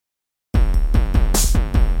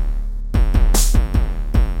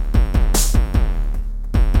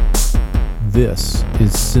This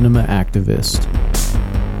is Cinema Activist,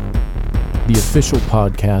 the official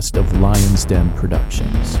podcast of Lion's Den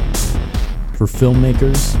Productions, for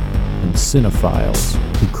filmmakers and cinephiles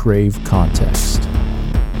who crave context.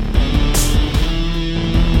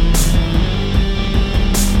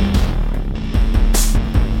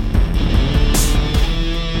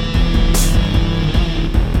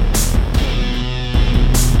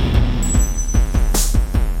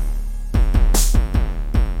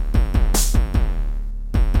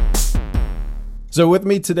 So with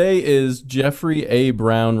me today is Jeffrey A.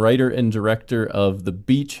 Brown, writer and director of The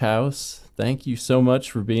Beach House. Thank you so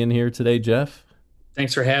much for being here today, Jeff.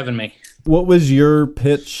 Thanks for having me. What was your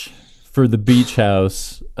pitch for The Beach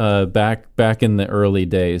House back in the early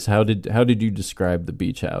days? How did you describe The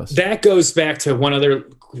Beach House? That goes back to one other.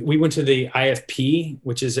 We went to the IFP,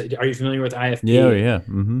 which is. Are you familiar with IFP? Yeah.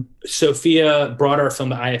 Mm-hmm. Sophia brought our film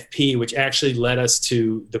to IFP, which actually led us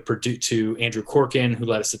to to Andrew Corkin, who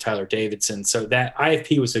led us to Tyler Davidson. So that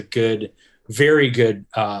IFP was a very good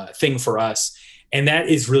thing for us. And that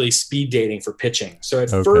is really speed dating for pitching. So at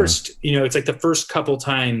first, it's like the first couple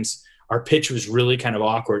times our pitch was really kind of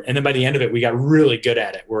awkward. And then by the end of it, we got really good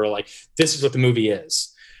at it. We're like, this is what the movie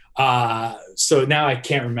is. So now I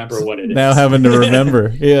can't remember what it is. Now having to remember.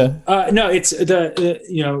 Yeah. No, it's should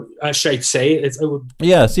I say it?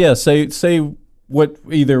 Yes. Yeah. Say what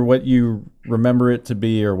you remember it to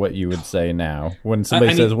be or what you would say now when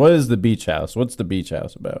somebody says, what is The Beach House? What's The Beach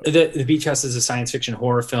House about? The Beach House is a science fiction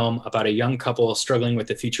horror film about a young couple struggling with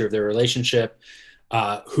the future of their relationship,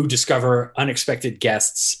 who discover unexpected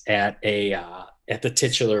guests at the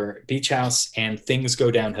titular beach house, and things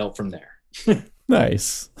go downhill from there.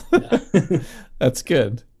 Nice. That's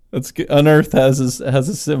good. That's good. Unearthed has a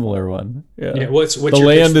similar one. Yeah. What's the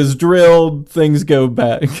land is drilled, things go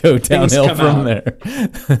downhill from there.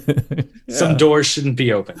 Some doors shouldn't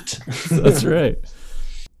be opened. That's right.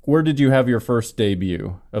 Where did you have your first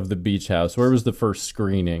debut of The Beach House? Where was the first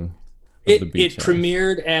screening of The Beach House? It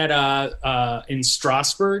premiered at in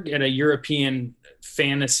Strasbourg at a European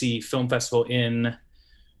fantasy film festival in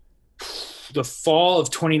the fall of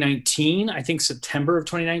 2019. I think September of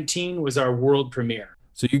 2019 was our world premiere.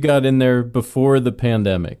 So you got in there before the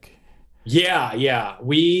pandemic. Yeah.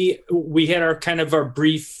 We had our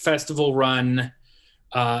brief festival run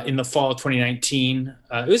in the fall of 2019.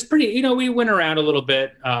 It was pretty, we went around a little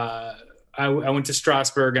bit. I went to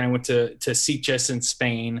Strasbourg and I went to Sitges in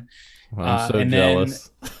Spain. I'm so jealous.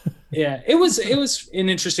 Yeah, it was an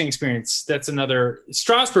interesting experience.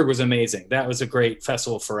 Strasbourg was amazing. That was a great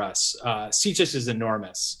festival for us. Sitges is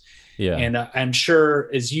enormous. Yeah. And I'm sure,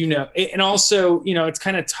 as you know, and also, it's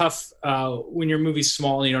kind of tough when your movie's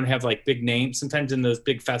small and you don't have like big names. Sometimes in those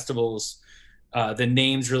big festivals, the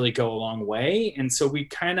names really go a long way. And so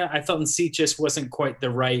I felt in Sitges wasn't quite the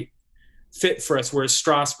right fit for us, whereas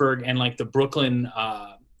Strasbourg and like the Brooklyn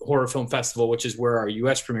Horror Film Festival, which is where our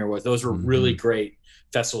US premiere was, those were really great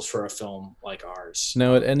festivals for a film like ours.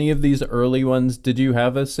 Now, at any of these early ones, did you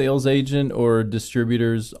have a sales agent or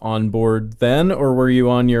distributors on board then, or were you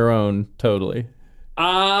on your own totally?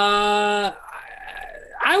 I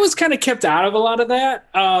was kind of kept out of a lot of that.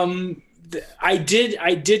 I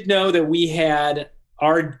did know that we had we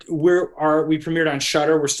premiered on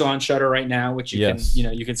Shudder. We're still on Shudder right now, which you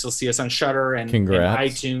can still see us on Shudder and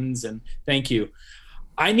iTunes. And thank you.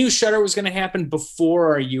 I knew Shudder was going to happen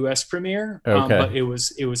before our U.S. premiere, but it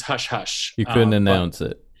was hush hush. You couldn't announce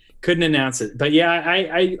it. Couldn't announce it, but yeah,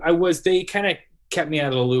 I was. They kind of kept me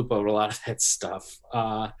out of the loop over a lot of that stuff.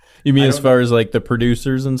 You mean as far as like the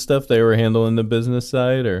producers and stuff, they were handling the business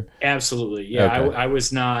side, or? Absolutely, yeah. Okay. I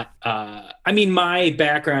was not. My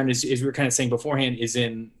background is we were kind of saying beforehand, is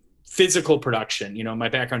in physical production. My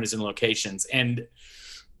background is in locations, and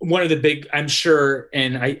one of the big, I'm sure,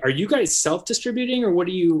 and are you guys self-distributing, or what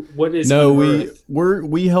is? No,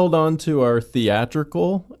 we held on to our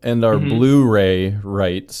theatrical and our Blu-ray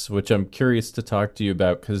rights, which I'm curious to talk to you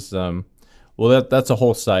about because, that's a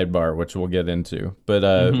whole sidebar, which we'll get into.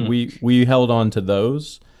 But we held on to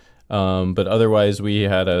those, but otherwise we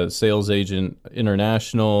had a sales agent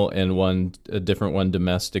international and a different one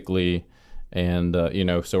domestically, and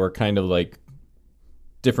so we're kind of like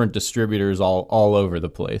different distributors all over the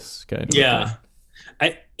place, kind of. Yeah.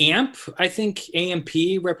 I think AMP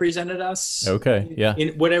represented us. Okay. Yeah. In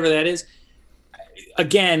whatever that is.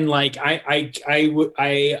 Again, like I'm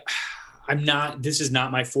not, this is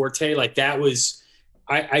not my forte. Like that was,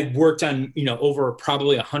 I worked on, over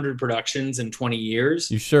probably 100 productions in 20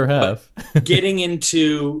 years. You sure have. Getting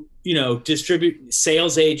into distribute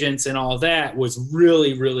sales agents and all that was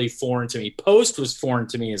really, really foreign to me. Post was foreign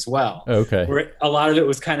to me as well. Okay. Where a lot of it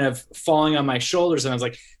was kind of falling on my shoulders. And I was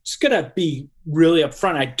like, just going to be really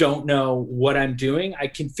upfront. I don't know what I'm doing. I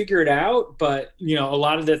can figure it out. But, a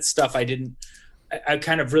lot of that stuff I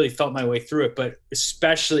kind of really felt my way through it. But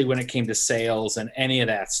especially when it came to sales and any of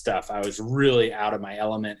that stuff, I was really out of my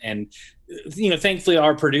element. And, thankfully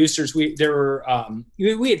our producers, we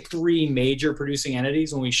had 3 major producing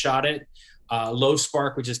entities when we shot it. Low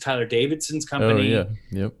Spark, which is Tyler Davidson's company. Oh,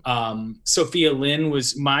 yeah. Yep. Sophia Lynn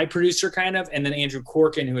was my producer kind of, and then Andrew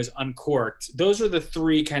Corkin, who is Uncorked. Those are the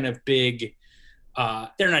 3 kind of big,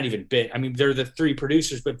 they're not even big. I mean, they're the 3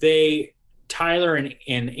 producers, but Tyler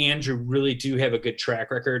and Andrew really do have a good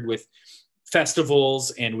track record with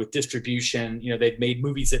festivals and with distribution. They've made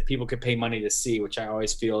movies that people could pay money to see, which I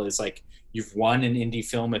always feel is like you've won an indie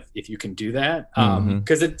film if you can do that,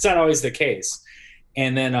 because it's not always the case.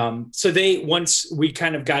 And then once we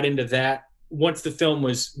kind of got into that, once the film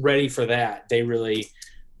was ready for that, they really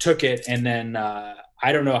took it. And then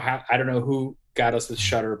I don't know who got us with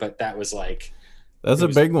Shudder, but that was like that's a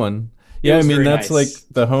big one. Yeah, I mean that's nice. Like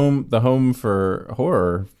the home for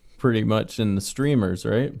horror, pretty much in the streamers,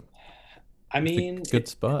 right? I mean, good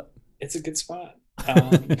spot. It's a good spot.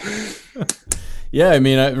 Yeah, I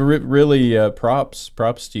mean, really props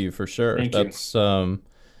to you for sure. Thank you.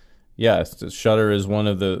 Yeah, Shudder is one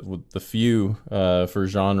of the few for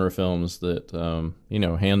genre films that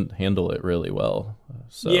handle it really well.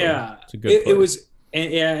 So yeah, it's a good. It was.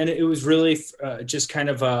 And it was really just kind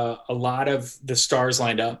of a lot of the stars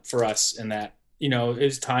lined up for us in that, it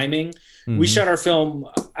was timing. Mm-hmm. We shot our film.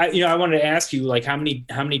 I wanted to ask you, like, how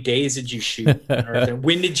many days did you shoot? Or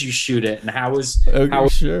when did you shoot it? And how was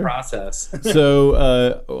the process?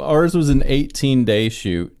 So ours was an 18-day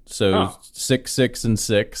shoot. So 6, 6, and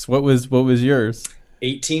 6. What was yours?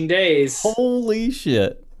 18 days. Holy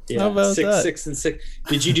shit. Yeah, how about 6, that? 6, and 6.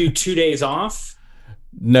 Did you do 2 days off?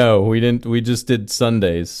 No, we didn't. We just did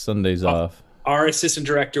Sundays off. Our assistant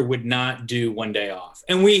director would not do 1 day off.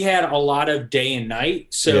 And we had a lot of day and night,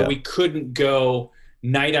 so we couldn't go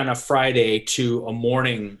night on a Friday to a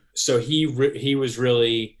morning. So he was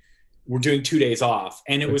really, we're doing 2 days off.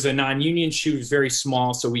 And it was a non-union shoot. It was very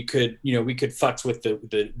small, so we could futz with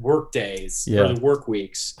the work days or the work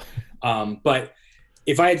weeks. But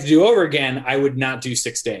if I had to do over again, I would not do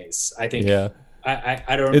 6 days. I think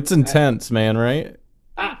I don't. It's intense, man, right?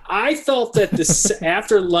 I felt that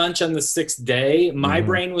after lunch on the 6th day, my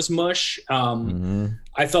brain was mush.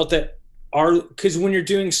 I felt that because when you're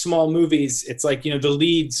doing small movies, it's like, the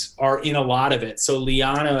leads are in a lot of it. So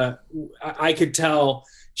Liana, I could tell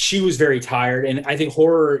she was very tired. And I think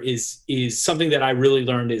horror is something that I really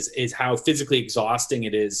learned is how physically exhausting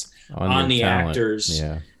it is on the actors.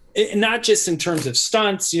 Yeah. Not just in terms of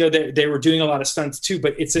stunts, they were doing a lot of stunts too,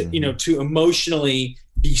 but it's to emotionally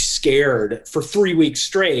be scared for 3 weeks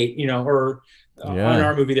straight, on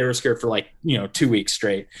our movie, they were scared for 2 weeks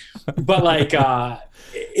straight, but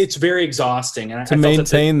it's very exhausting. And to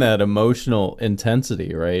maintain that emotional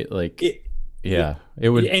intensity, right? It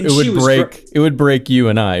would break you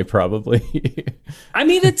and I probably. I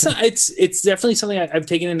mean, it's definitely something I've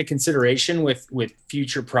taken into consideration with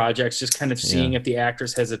future projects, just kind of seeing if the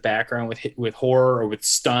actress has a background with horror or with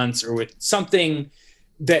stunts or with something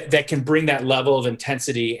that can bring that level of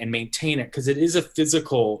intensity and maintain it. Cause it is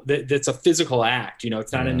that's a physical act,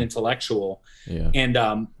 it's not an intellectual. Yeah. And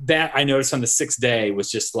that I noticed on the 6th day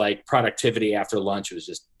was just like productivity after lunch was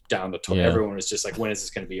just down the toilet. Everyone was just like,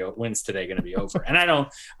 when's today going to be over? And I don't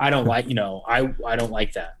like, I don't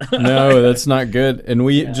like that. No, that's not good. And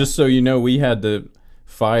just so you know, we had to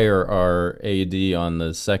fire our AD on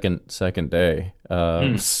the second day.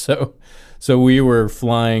 So we were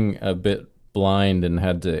flying a bit blind and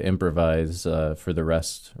had to improvise for the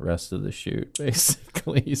rest of the shoot,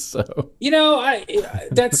 basically. So I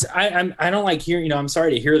don't like hearing. I'm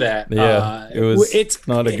sorry to hear that. Yeah, it's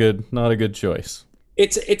not a good choice.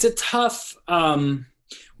 It's a tough. One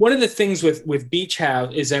of the things with Beach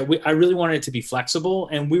House is that I really wanted it to be flexible,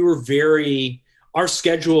 and we were our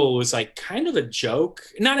schedule was like kind of a joke.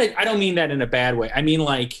 I don't mean that in a bad way. I mean,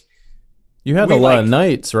 like, you had a lot of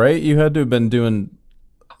nights, right? You had to have been doing.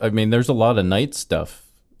 I mean, there's a lot of night stuff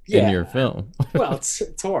in your film. Well, it's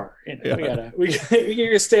horror. We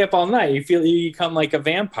gotta stay up all night. You become like a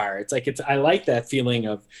vampire. It's like I like that feeling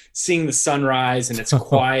of seeing the sunrise and it's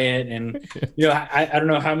quiet and I don't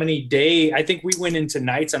know how many days. I think we went into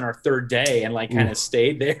nights on our 3rd day and kind of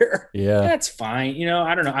stayed there. Yeah, that's fine.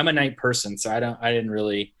 I don't know. I'm a night person, so I didn't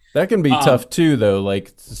really. That can be tough too, though.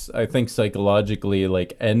 Like, I think psychologically,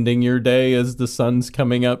 like ending your day as the sun's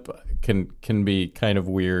coming up can be kind of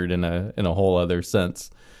weird in a whole other sense.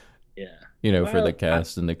 Yeah. For the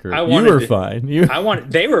cast and the crew. You were fine.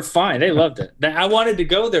 They were fine. They loved it. I wanted to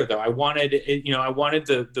go there though. I wanted it, I wanted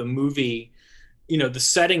the movie, the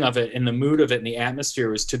setting of it and the mood of it and the atmosphere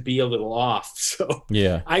was to be a little off. So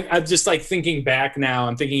yeah, I'm just like thinking back now.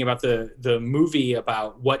 I'm thinking about the movie,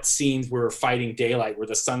 about what scenes we were fighting daylight, where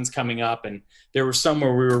the sun's coming up, and there were some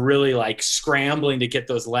where we were really like scrambling to get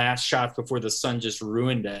those last shots before the sun just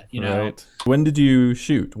ruined it. Right. When did you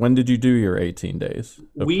shoot? When did you do your 18 days?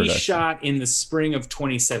 We production? Shot in the spring of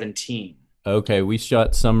 2017. Okay, we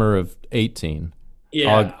shot summer of 18.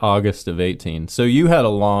 Yeah, August of 18. So you had a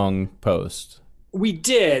long post. We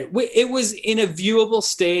did. It was in a viewable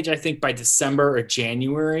stage, I think, by December or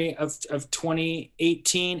January of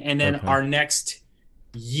 2018. And then our next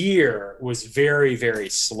year was very, very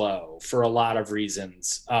slow for a lot of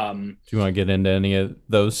reasons. Do you want to get into any of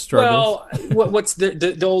those struggles? Well, what's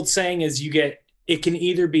the old saying is it can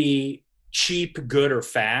either be cheap, good, or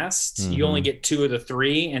fast. Mm-hmm. You only get two of the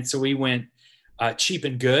three. And so we went cheap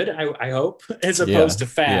and good, I hope, as opposed to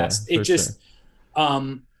fast. It just...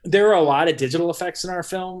 Sure. There are a lot of digital effects in our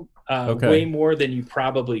film, way more than you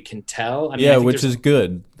probably can tell. I mean, which is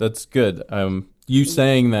good. That's good. You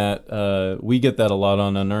saying that, we get that a lot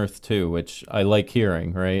on Unearthed too, which I like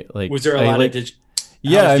hearing, right? Like, was there a lot of digital?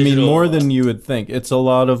 Yeah, I mean, more than you would think. It's a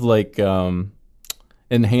lot of like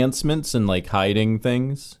enhancements and like hiding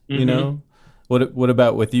things, What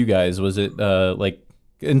about with you guys? Was it like,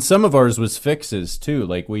 and some of ours was fixes too.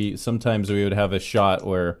 Like sometimes we would have a shot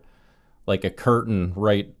where like a curtain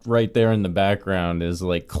right there in the background is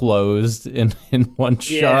like closed in one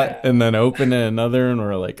shot and then open in another, and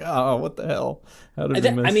we're like, oh, what the hell? How did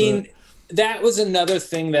we miss that? That was another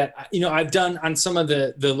thing that I've done on some of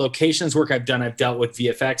the locations work I've done. I've dealt with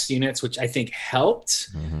VFX units, which I think helped,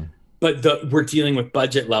 but we're dealing with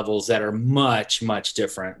budget levels that are much, much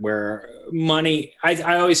different. Where money,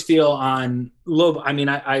 I always feel on low. I mean,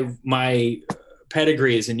 my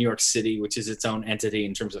pedigree is in New York City, which is its own entity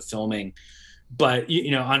in terms of filming. But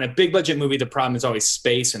on a big budget movie, the problem is always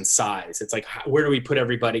space and size. It's like, where do we put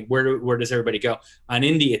everybody? Where does everybody go? On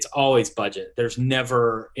indie, it's always budget. There's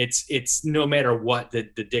never. It's no matter what the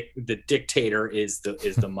dictator is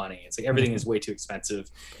the money. It's like everything is way too expensive,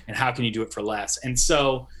 and how can you do it for less? And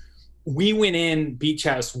so we went in Beach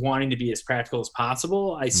House wanting to be as practical as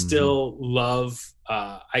possible. I still love.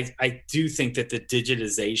 I do think that the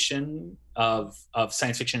digitization of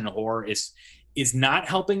science fiction and horror is not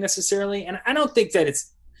helping necessarily, and I don't think that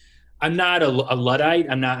it's. I'm not a Luddite.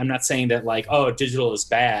 I'm not saying that like, oh, digital is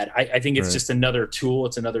bad. I think it's just another tool.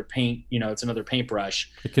 It's another paint. It's another paintbrush.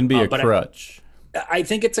 It can be a crutch. I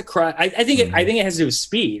think it's a crutch. I think it has to do with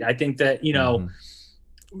speed. I think that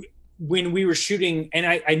when we were shooting, and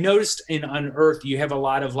I noticed in Unearthed, you have a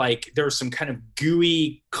lot of like, there were some kind of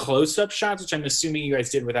gooey close-up shots, which I'm assuming you guys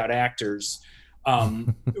did without actors.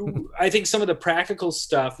 I think some of the practical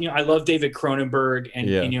stuff, I love David Cronenberg,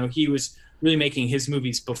 and he was really making his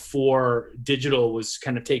movies before digital was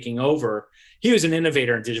kind of taking over. He was an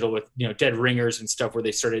innovator in digital with Dead Ringers and stuff, where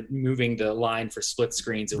they started moving the line for split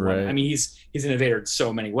screens and I mean, he's innovator in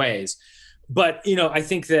so many ways. But I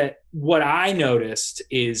think that what I noticed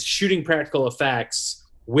is shooting practical effects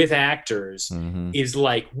with actors is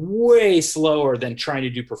like way slower than trying to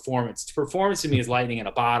do performance. Performance to me is lightning in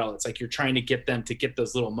a bottle. It's like you're trying to get them to get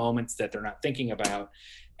those little moments that they're not thinking about.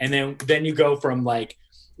 And then you go from like,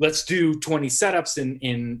 let's do 20 setups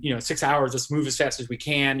in 6 hours. Let's move as fast as we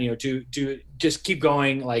can, do just keep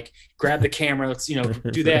going, like grab the camera. Let's,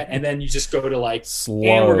 do that. And then you just go to like, slow.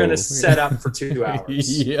 And we're going to set up for 2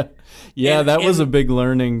 hours. Yeah. That was a big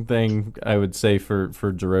learning thing, I would say, for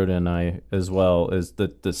Dorota and I as well, is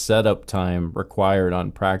that the setup time required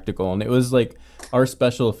on practical. And it was like our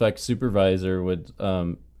special effects supervisor would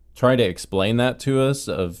try to explain that to us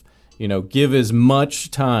of, give as much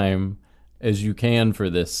time as you can for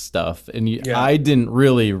this stuff. And I didn't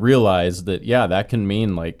really realize that, that can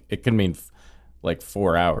mean like, it can mean like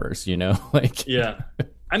 4 hours, like. Yeah.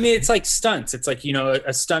 I mean, it's like stunts. It's like,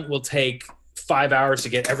 a stunt will take 5 hours to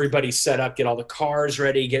get everybody set up, get all the cars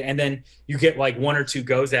ready, and then you get like 1 or 2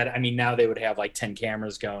 goes at it. I mean, now they would have like 10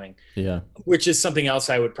 cameras going. Yeah. Which is something else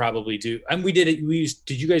I would probably do. And we did it.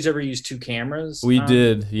 Did you guys ever use 2 cameras? We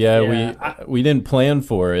did. Yeah. We didn't plan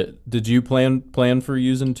for it. Did you plan for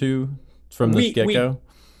using 2? From the get-go? We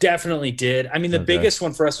definitely did. I mean, the biggest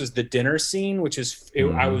one for us was the dinner scene, which is,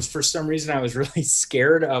 I was, for some reason, I was really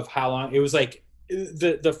scared of how long. It was like,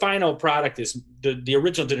 the final product is, the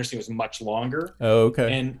original dinner scene was much longer. Oh,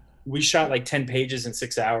 okay. And we shot like 10 pages in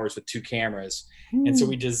 6 hours with 2 cameras. And so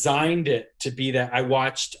we designed it to be that. I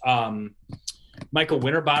watched Michael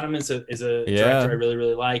Winterbottom is a director I really,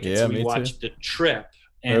 really like. And so we watched The Trip.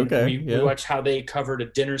 And we watched how they covered a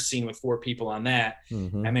dinner scene with 4 people on that.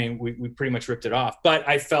 Mm-hmm. I mean, we pretty much ripped it off. But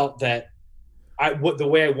I felt that the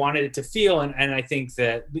way I wanted it to feel, and I think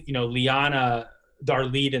that, you know, Liana, our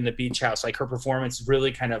lead in The Beach House, like her performance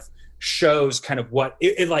really kind of shows kind of what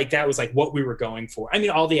it like, that was like what we were going for. I mean,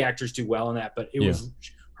 all the actors do well in that, but it was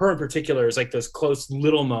her in particular is like those close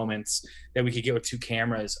little moments that we could get with 2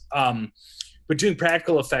 cameras. But doing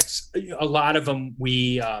practical effects, a lot of them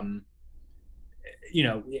we, you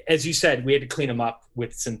know, as you said, we had to clean them up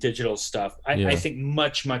with some digital stuff. I think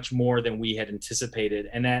much, much more than we had anticipated.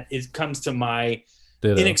 And that comes to my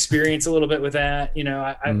inexperience a little bit with that. You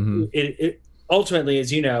know, it ultimately,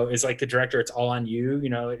 as you know, is like the director, it's all on you, you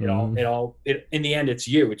know, in the end, it's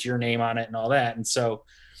you, it's your name on it and all that. And so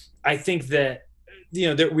I think that, you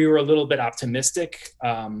know, that we were a little bit optimistic.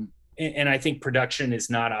 And I think production is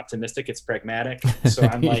not optimistic, it's pragmatic. So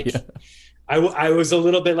I'm like, I was a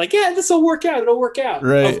little bit like, yeah, this will work out. It'll work out.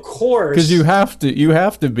 Right. Of course. Because you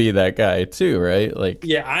have to be that guy too, right? Like,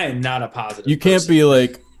 yeah, I am not a positive You can't be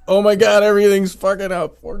like, oh my God, everything's fucking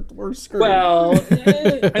up. We're screwed. Well,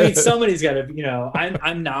 I mean, somebody's got to, you know,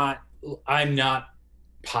 I'm not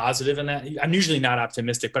positive in that. I'm usually not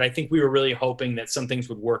optimistic, but I think we were really hoping that some things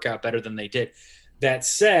would work out better than they did. That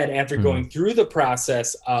said, after going through the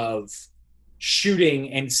process of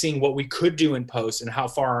shooting and seeing what we could do in post and how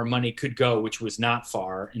far our money could go, which was not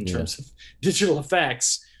far in terms of digital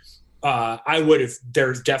effects,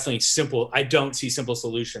 there's definitely I don't see simple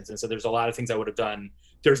solutions. And so there's a lot of things I would have done.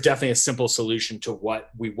 There's definitely a simple solution to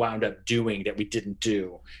what we wound up doing that we didn't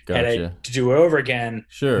do. Gotcha. Had I to do it over again,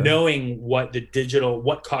 sure, knowing what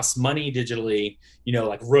what costs money digitally, you know,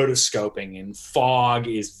 like rotoscoping and fog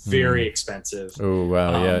is very expensive. Oh,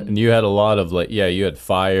 wow. Yeah. And you had a lot of you had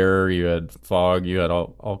fire, you had fog, you had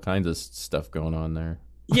all kinds of stuff going on there.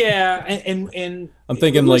 Yeah. And I'm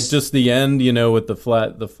thinking like just the end, you know, with the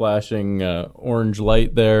flashing orange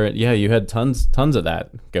light there. Yeah. You had tons of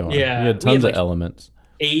that going. Yeah. You had tons of elements.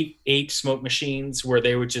 Eight smoke machines where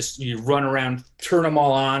they would just, you run around, turn them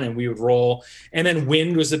all on, and we would roll. And then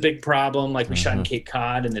wind was a big problem. Like we shot in Cape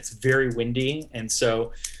Cod, and it's very windy. And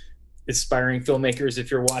so aspiring filmmakers,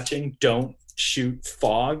 if you're watching, don't shoot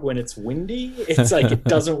fog when it's windy. It's like, it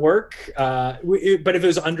doesn't work. But if it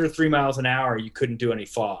was under 3 miles an hour, you couldn't do any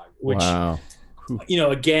fog, which, you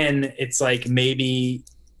know, again, it's like maybe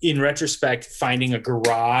in retrospect, finding a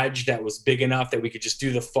garage that was big enough that we could just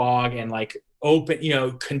do the fog and like open, you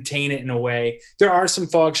know, contain it in a way. There are some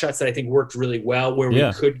fog shots that I think worked really well where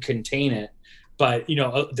we could contain it, but you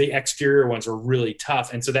know, the exterior ones were really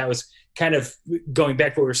tough. And so that was kind of going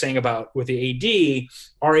back to what we were saying about with the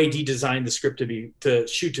AD. Our AD designed the script to be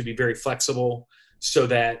very flexible so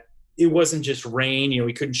that it wasn't just rain, you know,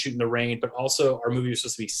 we couldn't shoot in the rain, but also our movie was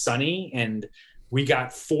supposed to be sunny, and we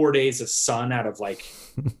got 4 days of sun out of like,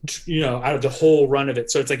 you know, out of the whole run of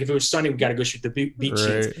it. So it's like, if it was sunny, we got to go shoot the beach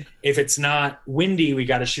scenes. If it's not windy, we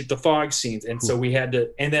got to shoot the fog scenes. And so we had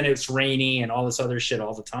to, and then it's rainy and all this other shit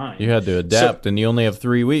all the time. You had to adapt, and you only have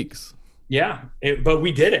 3 weeks. Yeah. But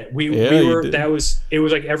we did it. It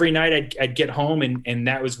was like every night I'd get home and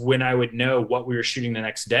that was when I would know what we were shooting the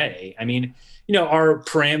next day. I mean, you know, our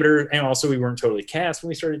parameter, and also we weren't totally cast when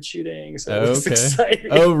we started shooting. So it was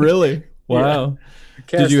exciting. Oh, really? Wow.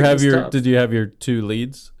 Yeah. Did you have your 2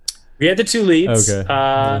 leads? We had the 2 leads. Okay.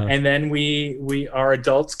 And then our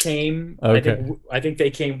adults came. Okay. I think they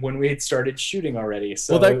came when we had started shooting already.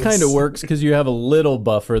 So well, that kind of works because you have a little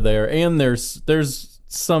buffer there, and there's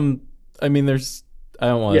some. I mean, I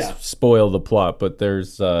don't want to spoil the plot, but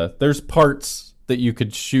there's parts that you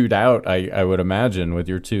could shoot out, I would imagine, with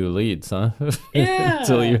your 2 leads, huh? Yeah.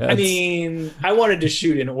 I mean, I wanted to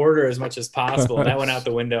shoot in order as much as possible. And that went out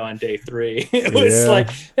the window on day 3. It was like,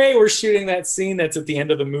 hey, we're shooting that scene that's at the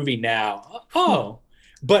end of the movie now. Oh.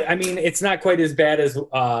 But I mean, it's not quite as bad as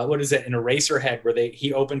what is it, an Eraserhead, where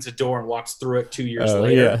he opens a door and walks through it 2 years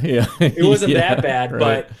later. Yeah. It wasn't that bad,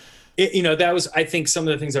 right. But you know, that was, I think, some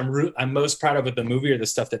of the things I'm most proud of with the movie are the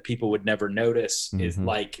stuff that people would never notice. Is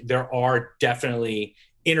like, there are definitely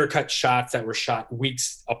intercut shots that were shot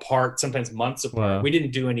weeks apart, sometimes months apart. Wow.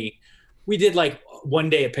 We did like one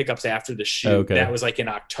day of pickups after the shoot. Okay. That was like in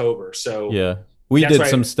October. So yeah, we did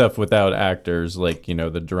some stuff without actors, like, you know,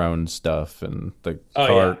 the drone stuff and the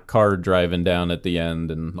car driving down at the end,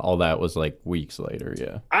 and all that was like weeks later.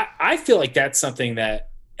 Yeah. I feel like that's something that,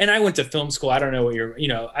 and I went to film school. I don't know what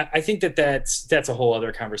I think that's a whole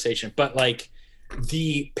other conversation, but like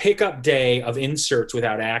the pickup day of inserts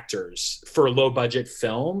without actors for a low budget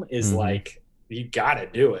film is like, you got to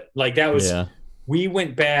do it. Like that was, we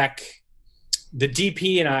went back the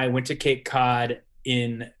DP and I went to Cape Cod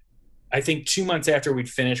in, I think 2 months after we'd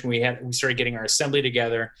finished, we started getting our assembly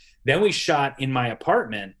together. Then we shot in my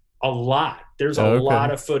apartment a lot. There's a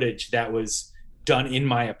lot of footage that was done in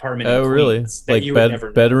my apartment. Oh, really? Like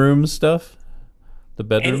bedroom stuff? The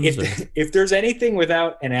bedrooms? And if there's anything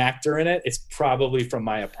without an actor in it, it's probably from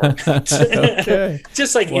my apartment.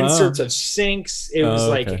 Just like inserts of sinks. It was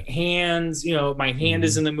like hands, my hand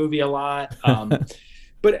is in the movie a lot.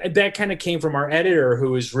 But that kind of came from our editor,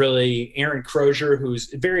 who is really Aaron Crozier,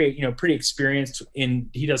 who's very, pretty experienced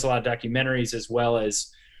he does a lot of documentaries as well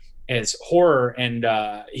as horror. And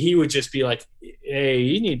he would just be like, hey,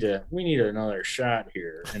 we need another shot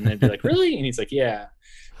here. And then be like, really? And he's like, yeah.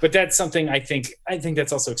 But that's something I think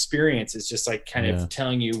that's also experience, is just like kind of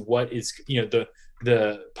telling you what is,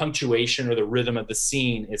 the punctuation or the rhythm of the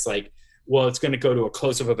scene. It's like, well, it's going to go to a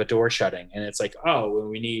close-up of a door shutting. And it's like, oh, well,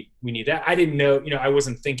 we need that. I didn't know, I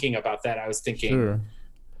wasn't thinking about that. I was thinking,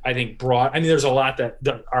 I think broad. I mean, there's a lot that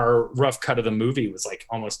our rough cut of the movie was like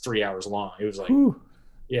almost 3 hours long. It was like,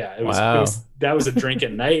 yeah, it was, that was a drink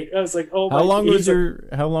at night. I was like, oh, how long was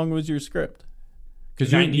your script?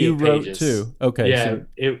 Because you wrote pages. Too. Okay. Yeah. So,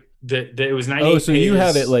 it was 98 so pages. You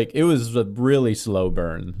had it like, it was a really slow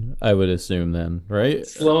burn, I would assume then, right?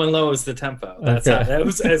 Slow and low is the tempo. That's how that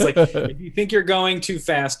was. It's like, if you think you're going too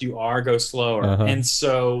fast, go slower. And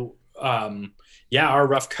so, our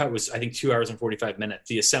rough cut was, I think, 2 hours and 45 minutes,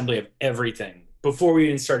 the assembly of everything before we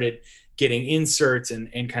even started getting inserts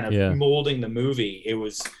and kind of molding the movie. It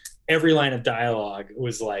was, every line of dialogue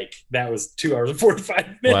was like, that was 2 hours and 45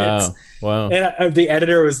 minutes. Wow. And the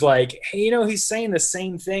editor was like, hey, he's saying the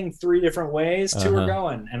same thing 3 different ways. 2 are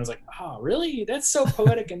going. And I was like, oh, really? That's so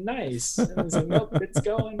poetic and nice. And I was like, nope, it's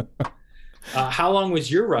going. How long was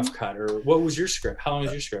your rough cut, or what was your script? How long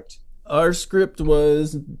was your script? Our script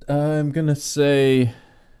was, I'm going to say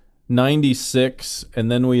 96. And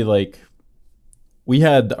then we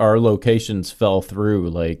had our locations fell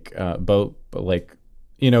through,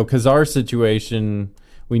 because our situation,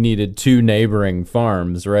 we needed 2 neighboring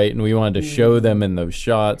farms, right? And we wanted to show them in those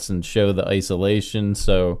shots and show the isolation.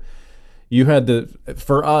 So you had to,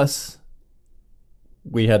 for us,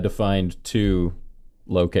 we had to find 2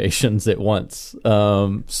 locations at once.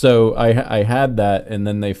 So I had that, and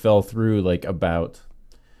then they fell through about,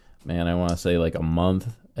 I want to say a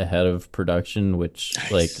month ahead of production, which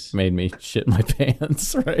made me shit my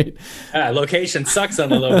pants, right? Location sucks on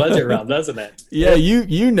the low budget realm, doesn't it? Yeah,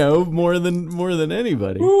 you know more than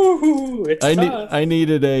anybody. Ooh, it's tough. I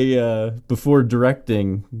needed a before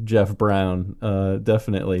directing Jeff Brown,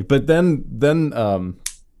 definitely. But then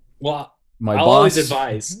well, my I'll boss, always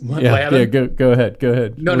advise. Go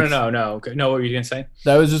ahead. No. What were you gonna say?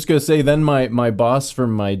 I was just gonna say. Then my boss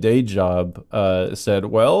from my day job said,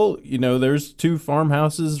 "Well, there's 2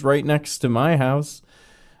 farmhouses right next to my house."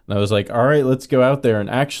 And I was like, "All right, let's go out there." And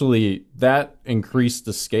actually, that increased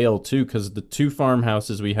the scale too, because the 2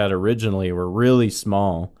 farmhouses we had originally were really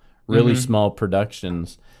small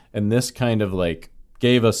productions, and this kind of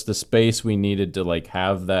gave us the space we needed to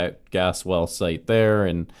have that gas well site there,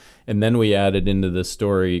 and then we added into the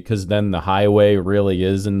story, because then the highway really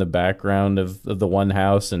is in the background of the one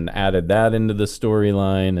house, and added that into the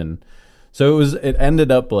storyline. And so it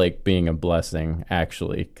ended up being a blessing,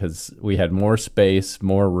 actually, because we had more space,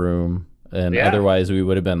 more room, and otherwise we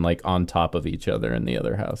would have been on top of each other in the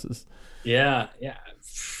other houses. Yeah.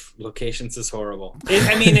 Locations is horrible. It's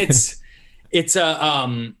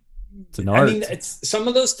an art. I mean, it's some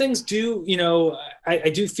of those things do, I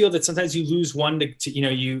do feel that sometimes you lose one to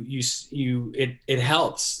it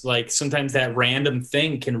helps. Sometimes that random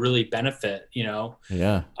thing can really benefit,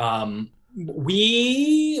 Yeah.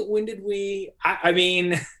 When did we,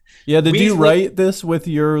 yeah. Did you write this with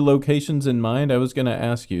your locations in mind? I was going to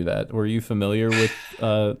ask you that. Were you familiar with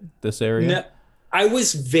this area? No, I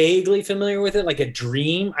was vaguely familiar with it, like a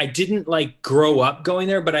dream. I didn't grow up going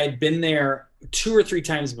there, but I'd been there 2 or 3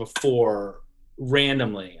 times before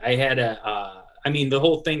randomly. I had the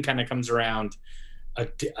whole thing kind of comes around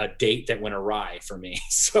a date that went awry for me.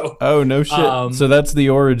 So, oh, no shit. So that's the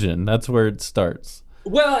origin. That's where it starts.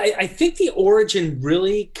 Well, I think the origin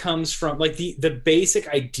really comes from the basic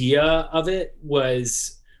idea of it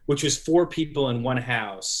which was 4 people in one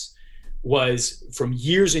house, was from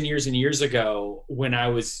years and years and years ago when I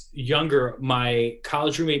was younger. My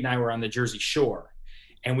college roommate and I were on the Jersey Shore.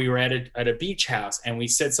 And we were at a beach house, and we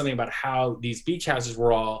said something about how these beach houses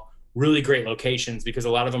were all really great locations because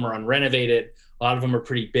a lot of them are unrenovated, a lot of them are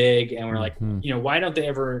pretty big, and we're like, why don't they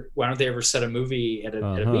ever set a movie at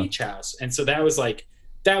a beach house? And so that was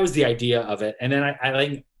the idea of it. And then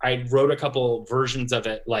I wrote a couple versions of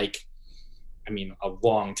it, I mean, a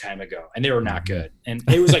long time ago, and they were not good. And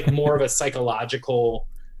it was like more of a psychological,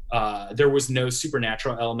 there was no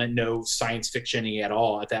supernatural element, no science fiction-y at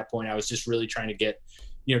all at that point. I was just really trying to get,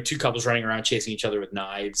 two couples running around chasing each other with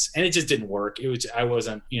knives, and it just didn't work. I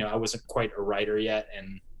wasn't quite a writer yet.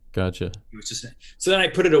 And gotcha. It was just, so then I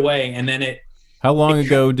put it away, and then how long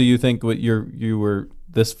ago do you think you were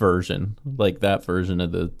this version, like that version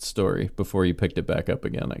of the story, before you picked it back up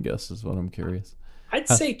again, I guess is what I'm curious. I'd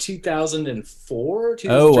say 2004.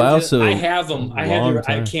 Oh, wow. So I have them.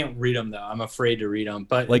 I can't read them, though. I'm afraid to read them.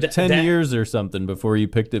 But like 10 years or something before you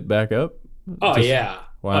picked it back up? Oh, yeah.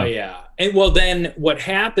 Wow. Oh, yeah. And well, then what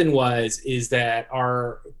happened is that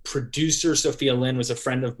our producer, Sophia Lynn, was a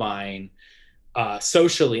friend of mine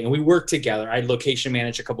socially, and we worked together. I location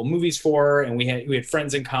managed a couple movies for her, and we had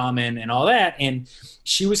friends in common and all that. And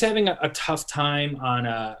she was having a tough time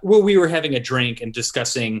we were having a drink and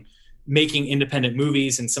discussing making independent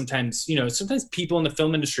movies, and sometimes people in the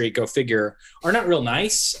film industry, go figure, are not real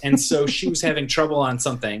nice, and so she was having trouble on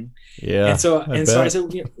something. Yeah. So I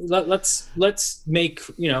said, let's make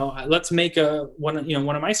one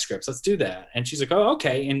of my scripts. Let's do that. And she's like, oh,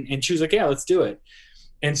 okay. And she was like, yeah, let's do it.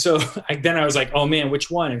 And so then I was like, oh man, which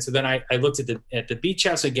one? And so then I looked at the Beach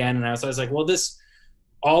House again, and I was like, well, this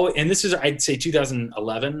is, I'd say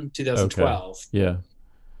 2011, 2012. Okay. Yeah.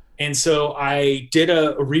 And so I did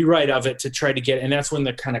a rewrite of it to try to get, and that's when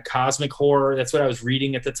the kind of cosmic horror, that's what I was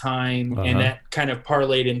reading at the time. And that kind of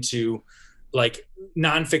parlayed into like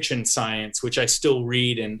nonfiction science, which I still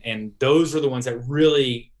read. And those were the ones that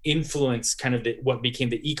really influenced kind of what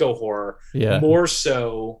became the eco horror more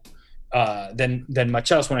so than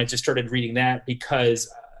much else when I just started reading that, because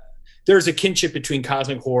there's a kinship between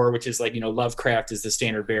cosmic horror, which is like, Lovecraft is the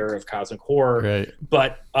standard bearer of cosmic horror, right?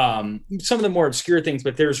 But some of the more obscure things,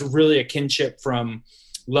 but there's really a kinship from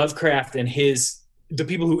Lovecraft and the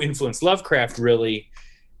people who influenced Lovecraft really.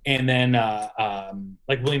 And then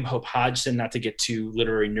like William Hope Hodgson, not to get too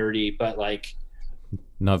literary nerdy, but like,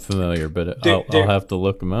 not familiar, but I'll have to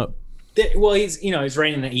look him up. Well, he's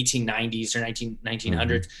writing in the 1890s or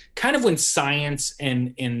 1900s, kind of when science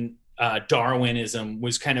and Darwinism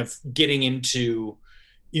was kind of getting into,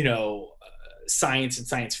 science and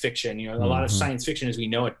science fiction. A lot of science fiction, as we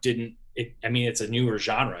know it, it's a newer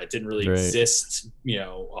genre. It didn't really exist,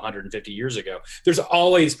 150 years ago. There's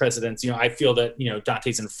always precedents. I feel that,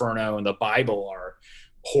 Dante's Inferno and the Bible are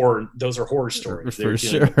horror. Those are horror stories. For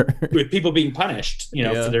sure. With people being punished,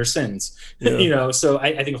 for their sins, so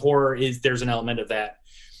I think horror there's an element of that.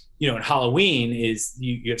 In Halloween is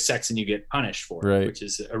you have sex and you get punished for it, which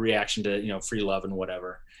is a reaction to, free love and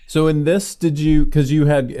whatever. So in this, because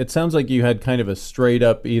it sounds like you had kind of a straight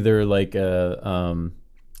up either like a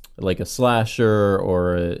slasher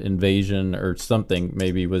or an invasion or something,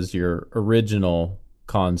 maybe was your original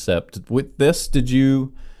concept. With this, did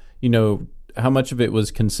you how much of it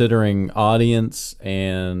was considering audience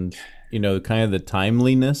and, kind of the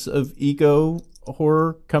timeliness of eco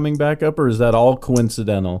horror coming back up, or is that all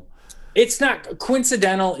coincidental? It's not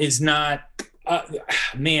coincidental. Is not,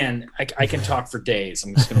 man. I can talk for days.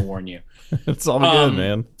 I'm just going to warn you. It's all good,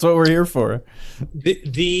 man. That's what we're here for.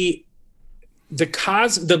 The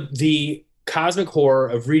cosmic horror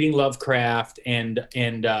of reading Lovecraft and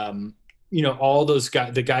all those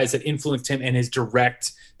guys, the guys that influenced him and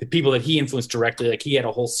the people that he influenced directly. Like he had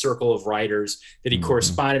a whole circle of writers that he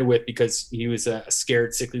corresponded with because he was a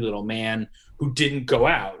scared, sickly little man who didn't go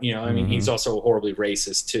out. I mean, he's also horribly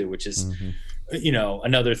racist too, which is,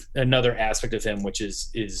 another aspect of him, which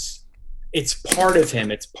is it's part of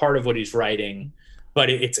him. It's part of what he's writing,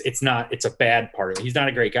 but it's a bad part of it. He's not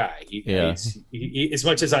a great guy. He, as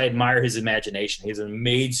much as I admire his imagination, he has an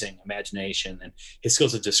amazing imagination, and his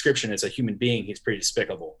skills of description as a human being, he's pretty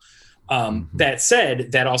despicable. That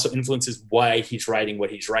said, that also influences why he's writing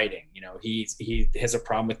what he's writing. He has a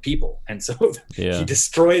problem with people, and so he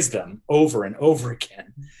destroys them over and over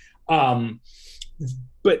again.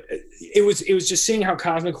 But it was just seeing how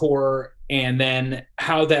cosmic horror, and then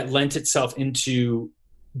how that lent itself into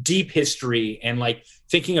deep history, and like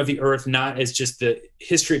thinking of the earth not as just the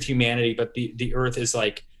history of humanity, but the earth is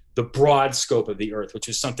like the broad scope of the earth, which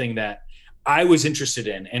is something that I was interested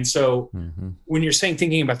in. And so when you're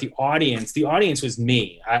thinking about the audience was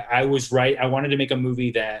me. I was right. I wanted to make a movie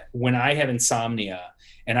that when I have insomnia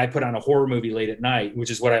and I put on a horror movie late at night, which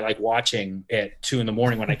is what I like watching at 2 a.m.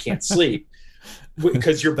 when I can't sleep,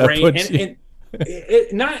 because your brain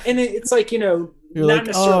it's like, you're like,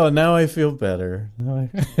 oh, now I feel better.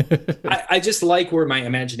 I just like where my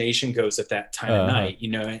imagination goes at that time of night,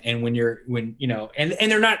 and when they're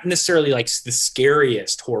not necessarily like the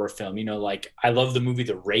scariest horror film, like I love the movie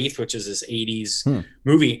The Wraith, which is this 80s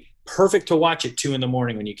movie. perfect to watch at 2 a.m.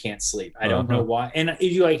 when you can't sleep. I don't know why. And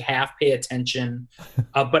if you like half pay attention,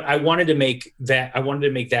 but I wanted to make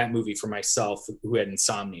that movie for myself who had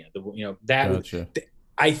insomnia. Gotcha.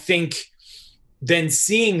 I think then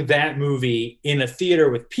seeing that movie in a theater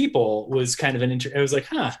with people was kind of it was like,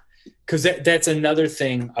 because that's another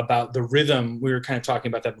thing about the rhythm. We were kind of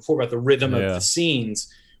talking about that before, about the rhythm of the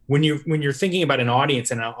scenes. When you're thinking about an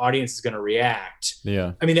audience and an audience is going to react.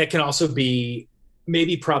 Yeah. I mean, that can also be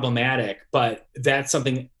maybe problematic, but that's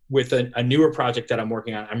something with a newer project that I'm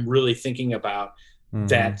working on. I'm really thinking about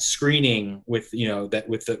that screening with,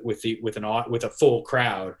 with a full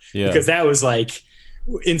crowd, because that was like,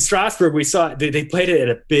 in Strasbourg, we saw they played it at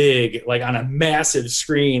a big, like on a massive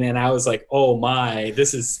screen, and I was like, "Oh my,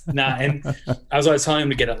 this is not." And I was always telling him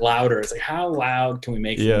to get it louder. It's like, how loud can we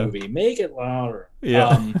make the movie? Make it louder.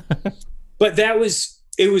 Yeah. But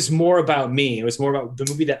it was more about me. It was more about the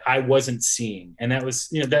movie that I wasn't seeing, and that was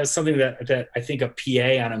something that I think a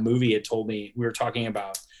PA on a movie had told me. We were talking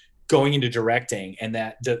about going into directing, and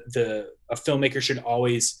that a filmmaker should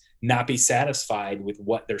always not be satisfied with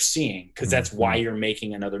what they're seeing, because that's why you're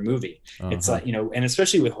making another movie. It's like, and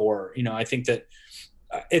especially with horror, I think that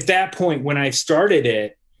at that point when I started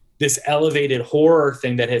it, this elevated horror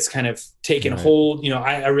thing that has kind of taken hold,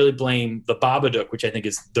 I really blame The Babadook, which I think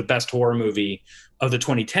is the best horror movie of the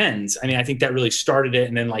 2010s. I mean, I think that really started it,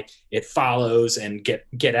 and then like It Follows and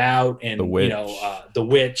Get Out and The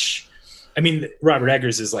Witch. I mean, Robert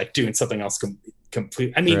Eggers is like doing something else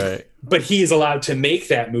complete. I mean, but he is allowed to make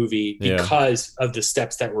that movie because of the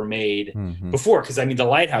steps that were made before. Because I mean, The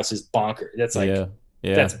Lighthouse is bonkers. That's like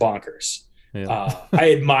that's bonkers. Yeah.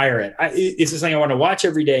 I admire it. Is this something I want to watch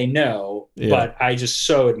every day? No, but I just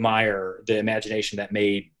so admire the imagination that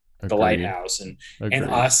made The Lighthouse and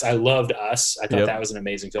Us. I loved Us. I thought that was an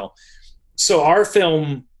amazing film. So our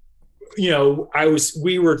film,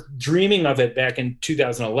 we were dreaming of it back in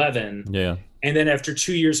 2011. Yeah. And then after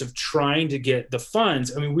 2 years of trying to get the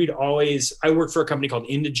funds, I mean, I worked for a company called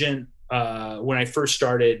Indigent when I first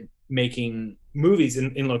started making movies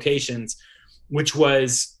in locations, which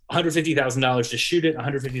was $150,000 to shoot it,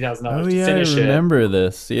 $150,000 to finish it. I remember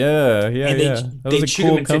this. Yeah. And they shoot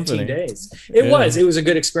them in 15 days. It was a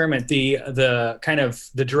good experiment. The kind of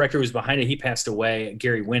the director who was behind it, he passed away,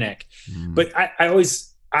 Gary Winnick. But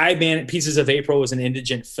I Pieces of April was an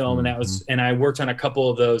Indigent film, and I worked on a couple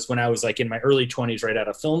of those when I was like in my early 20s, right out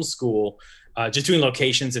of film school, just doing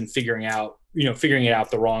locations and figuring it out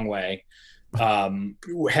the wrong way,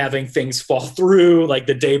 having things fall through like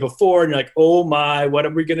the day before, and you're like, oh my, what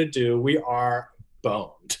are we gonna do? We are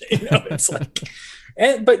boned. It's like,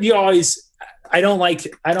 but you always, I don't like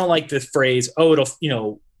the phrase, oh,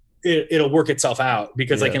 it'll work itself out,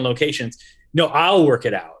 because like in locations. No, I'll work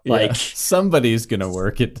it out. Like somebody's gonna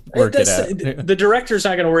work it out. The director's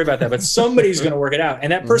not gonna worry about that, but somebody's gonna work it out,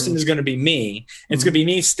 and that person is gonna be me. It's gonna be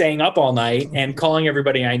me staying up all night and calling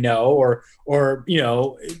everybody I know, or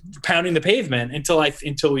pounding the pavement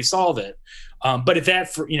until we solve it. But at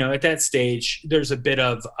that stage, there's a bit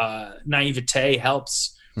of naivete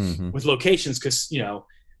helps with locations, because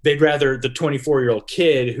they'd rather the 24-year-old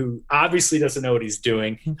kid who obviously doesn't know what he's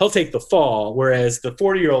doing, he'll take the fall. Whereas the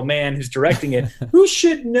 40-year-old man who's directing it, who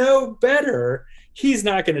should know better, he's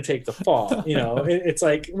not going to take the fall. It's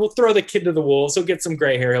like, we'll throw the kid to the wolves. He'll get some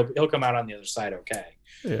gray hair. He'll come out on the other side. Okay.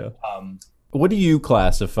 Yeah. What do you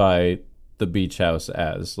classify The Beach House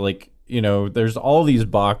as? Like, there's all these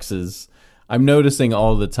boxes I'm noticing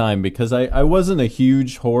all the time, because I wasn't a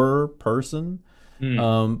huge horror person.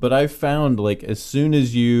 But I found, like, as soon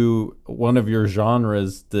as one of your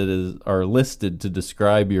genres that are listed to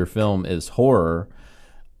describe your film is horror,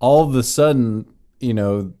 all of a sudden,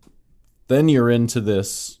 then you're into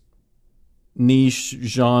this niche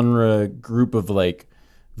genre group of like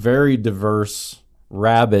very diverse,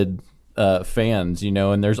 rabid fans,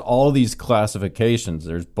 and there's all these classifications.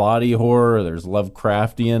 There's body horror, there's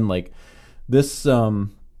Lovecraftian, like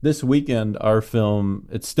this weekend, our film,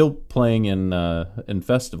 it's still playing in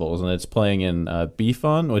festivals, and it's playing in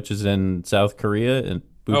Bifon, which is in South Korea, in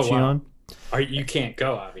Bucheon. Oh, wow. You can't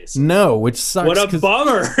go, obviously. No, which sucks. What a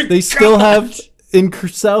bummer. They still have, in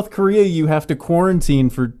South Korea, you have to quarantine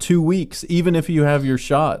for 2 weeks, even if you have your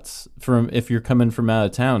shots if you're coming from out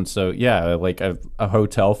of town. So yeah, like a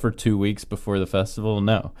hotel for 2 weeks before the festival,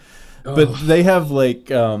 no. But they have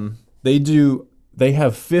like, they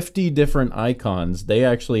have 50 different icons. They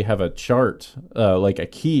actually have a chart, like a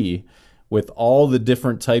key, with all the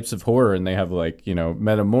different types of horror. And they have like,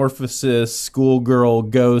 metamorphosis, schoolgirl,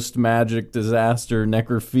 ghost, magic, disaster,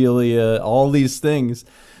 necrophilia, all these things.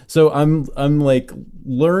 So I'm like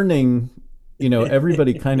learning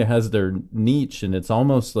everybody kind of has their niche, and it's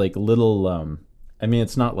almost like little, I mean,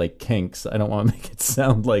 it's not like kinks. I don't want to make it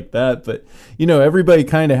sound like that, but everybody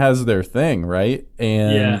kind of has their thing, right?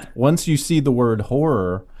 And once you see the word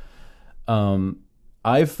horror,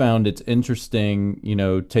 I've found it's interesting,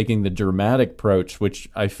 taking the dramatic approach, which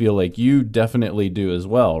I feel like you definitely do as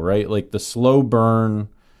well, right? Like the slow burn,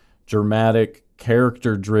 dramatic,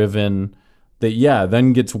 character driven, that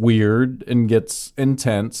then gets weird and gets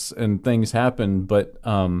intense and things happen, but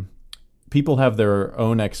people have their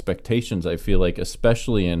own expectations, I feel like,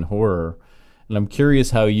 especially in horror. And I'm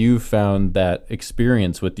curious how you found that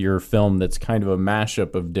experience with your film that's kind of a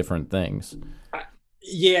mashup of different things.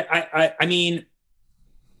 I mean,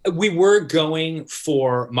 we were going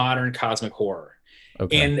for modern cosmic horror.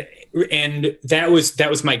 Okay. And that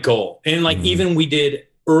was my goal. And like, even we did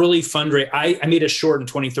early fundraising. I made a short in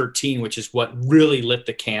 2013, which is what really lit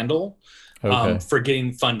the candle for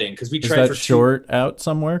getting funding. Cause we tried for short out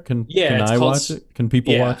somewhere. Can I watch it? Can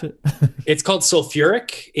people watch it? It's called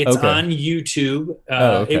Sulfuric. It's on YouTube.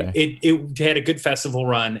 It had a good festival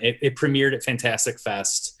run. It premiered at Fantastic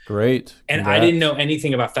Fest. Great. And I didn't know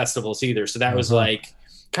anything about festivals either. So that was like,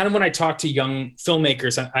 kind of when I talk to young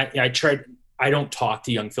filmmakers, I don't talk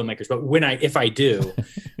to young filmmakers, but if I do,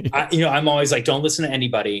 I'm always like, don't listen to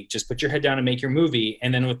anybody. Just put your head down and make your movie.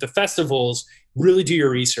 And then with the festivals, really do your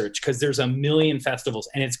research, because there's a million festivals,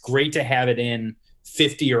 and it's great to have it in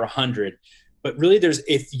 50 or 100. But really,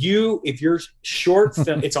 if you're short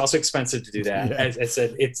film, it's also expensive to do that. As I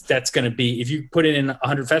said, that's going to be, if you put it in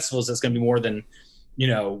 100 festivals, that's going to be more than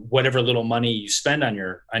whatever little money you spend on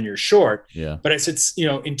your short. Yeah. But I said,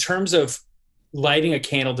 in terms of lighting a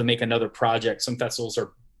candle to make another project, some festivals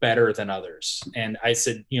are better than others. And I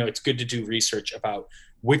said, it's good to do research about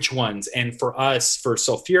which ones. And for us, for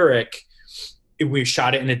Sulfuric, we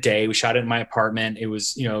shot it in a day. We shot it in my apartment. It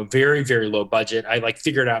was, very, very low budget. I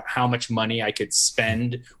figured out how much money I could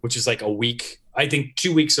spend, which is like a week, I think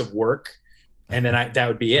 2 weeks of work. And then that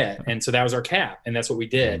would be it. And so that was our cap. And that's what we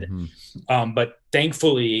did. But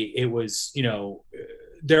thankfully it was,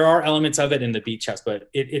 there are elements of it in the Beach House, but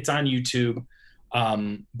it's on YouTube.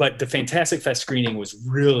 But the Fantastic Fest screening was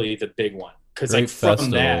really the big one. Cause great from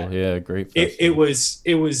festival. that, great festival.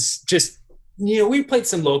 It was just, we played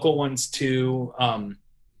some local ones too.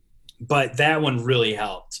 But that one really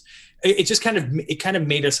helped. It just kind of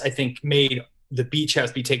made us, I think, made the Beach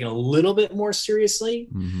House be taken a little bit more seriously,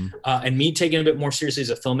 and me taking a bit more seriously as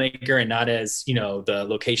a filmmaker and not as, the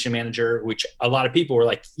location manager, which a lot of people were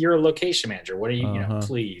like, you're a location manager. What are you,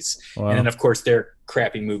 please. Wow. And then of course they're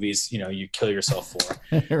crappy movies, you kill yourself for.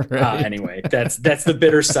 Right. Anyway, that's the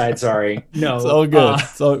bitter side. Sorry. No, it's all good.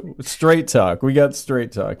 So straight talk. We got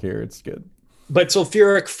straight talk here. It's good. But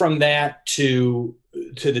Sulfuric, from that to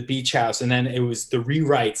the Beach House, and then it was the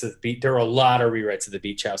rewrites of the Beach. There were a lot of rewrites of the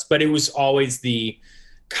Beach House, but it was always the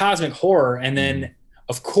cosmic horror. And then,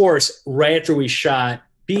 of course, right after we shot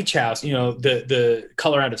Beach House, the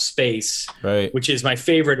Color Out of Space, right, which is my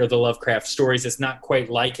favorite of the Lovecraft stories. It's not quite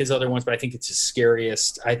like his other ones, but I think it's his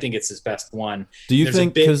scariest. I think it's his best one. Do you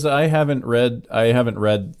think, because I haven't read,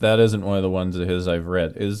 that isn't one of the ones of his I've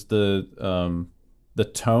read, is the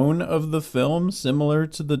tone of the film similar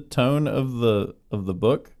to the tone of the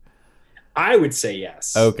book? I would say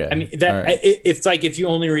yes. Okay. I mean, it's like, if you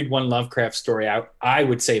only read one Lovecraft story, I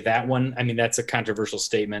would say that one. I mean, that's a controversial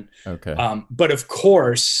statement. Okay. But of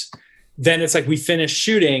course, then it's like we finished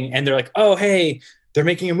shooting and they're like, oh, hey, they're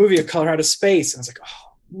making a movie of Color Out of Space. And I was like,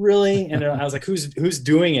 oh, really? And I was like, who's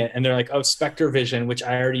doing it? And they're like, oh, Spectre Vision, which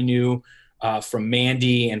I already knew from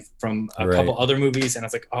Mandy and from a couple other movies. And I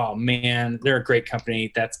was like, oh man, they're a great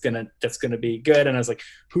company. That's gonna be good. And I was like,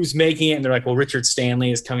 who's making it? And they're like, well, Richard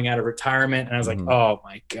Stanley is coming out of retirement. And I was like, oh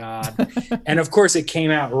my God. And of course it came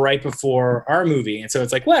out right before our movie. And so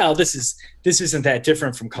it's like, well, this isn't that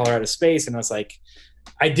different from Color Out of Space. And I was like,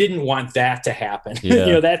 I didn't want that to happen.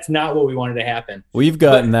 Yeah. That's not what we wanted to happen. We've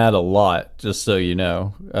gotten that a lot, just so you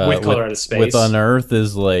know. With Color Out of Space. With Unearth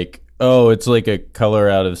is like, oh, it's like a Color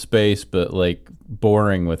Out of Space, but like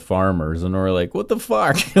boring with farmers. And we're like, what the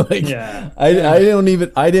fuck? I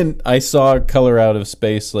saw Color Out of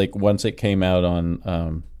Space like once it came out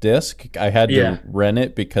on disc. I had to rent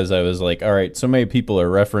it because I was like, all right, so many people are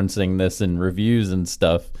referencing this in reviews and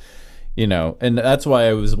stuff, and that's why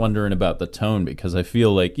I was wondering about the tone, because I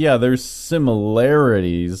feel like, there's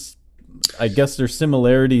similarities. I guess there's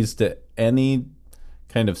similarities to any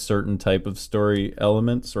kind of certain type of story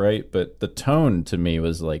elements, right? But the tone to me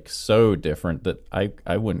was like so different that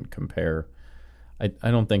I wouldn't compare.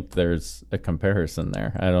 I don't think there's a comparison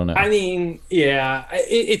there. I don't know. I mean, yeah, they're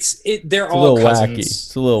it's all a little cousins. wacky.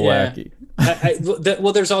 It's a little wacky.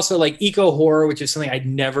 Well, there's also like eco horror, which is something I'd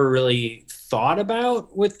never really thought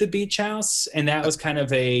about with the Beach House, and that was kind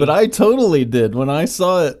of a. But I totally did when I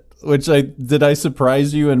saw it. Which I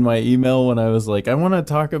surprise you in my email when I was like, I want to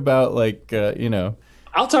talk about like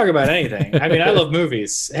I'll talk about anything. I mean, I love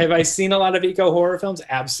movies. Have I seen a lot of eco horror films?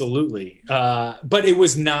 Absolutely. But it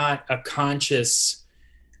was not a conscious.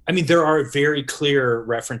 I mean, there are very clear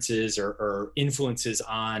references or influences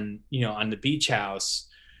on the Beach House,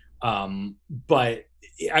 but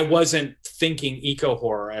I wasn't thinking eco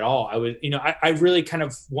horror at all. I was, I really kind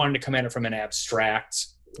of wanted to come at it from an abstract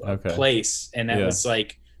place, and that was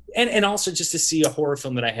like, and also just to see a horror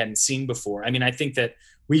film that I hadn't seen before. I mean, I think that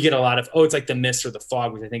we get a lot of, it's like The Mist or The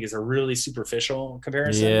Fog, which I think is a really superficial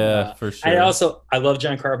comparison. Yeah, for sure. I love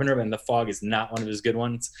John Carpenter, and The Fog is not one of his good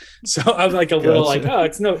ones. So I'm like a little like,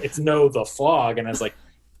 it's no The Fog, and I was like,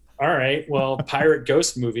 all right, well, pirate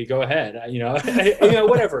ghost movie, go ahead,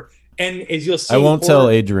 whatever. And as you'll see, I won't tell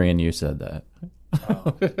Adrienne you said that.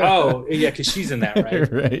 Oh yeah, because she's in that,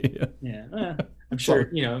 right? Right. Yeah, I'm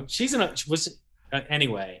sure. She's in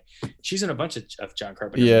anyway. She's in a bunch of John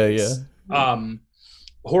Carpenter. Yeah, movies. yeah.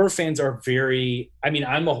 Horror fans are very. I mean,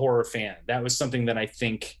 I'm a horror fan. That was something that I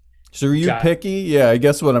think. So are you picky? Yeah, I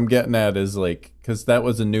guess what I'm getting at is like, because that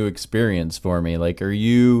was a new experience for me. Like, are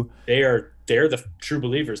you? They're the true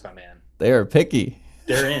believers, my man. They are picky.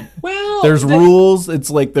 They're in. Well, there's rules.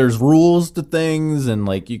 It's like there's rules to things, and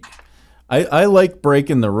like I like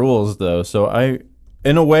breaking the rules though. So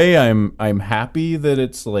in a way, I'm happy that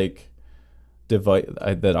it's like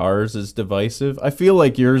that ours is divisive. I feel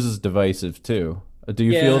like yours is divisive too. Do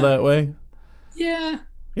you feel that way? Yeah.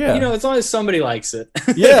 Yeah. As long as somebody likes it.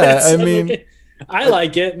 Yeah. I mean, I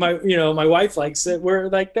like it. My wife likes it. We're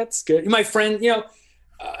like, that's good. My friend,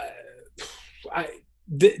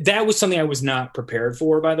 that was something I was not prepared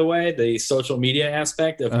for, by the way, the social media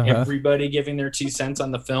aspect of everybody giving their 2 cents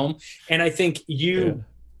on the film. And I think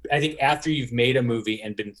I think after you've made a movie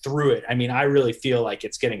and been through it, I mean, I really feel like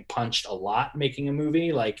it's getting punched a lot making a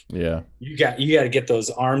movie. Like, you got to get those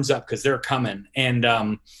arms up because they're coming. And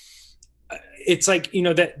it's like,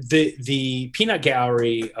 that the peanut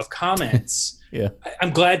gallery of comments. Yeah,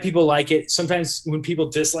 I'm glad people like it. Sometimes when people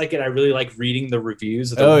dislike it, I really like reading the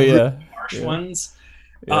reviews of the really harsh ones.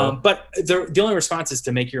 Yeah. But the only response is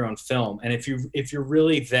to make your own film. And if you're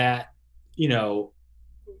really that,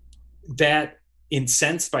 that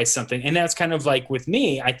incensed by something, and that's kind of like with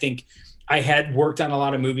me, I think I had worked on a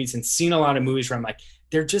lot of movies and seen a lot of movies where I'm like,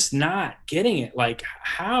 they're just not getting it. Like,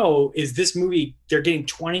 how is this movie, they're getting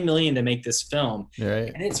 $20 million to make this film,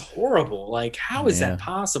 right, and it's horrible. Like, how is that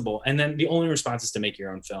possible? And then the only response is to make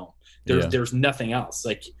your own film. There's nothing else.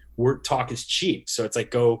 Like, talk is cheap. So it's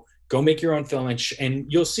like, go make your own film, and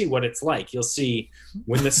you'll see what it's like. You'll see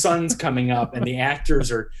when the sun's coming up and the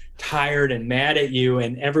actors are tired and mad at you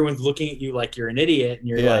and everyone's looking at you like you're an idiot, and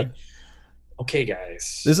you're like, okay,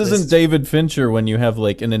 guys. This isn't David Fincher when you have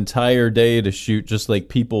like an entire day to shoot just like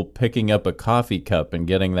people picking up a coffee cup and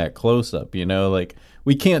getting that close up, like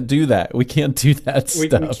we can't do that. We can't do that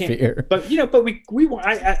stuff here. But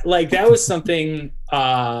I like, that was something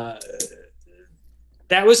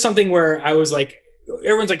where I was like,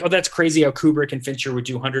 everyone's like, oh, that's crazy how Kubrick and Fincher would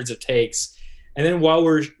do hundreds of takes. And then while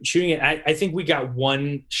we're shooting it, I think we got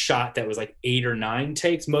one shot that was like 8 or 9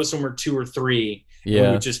 takes. Most of them were 2 or 3. Yeah,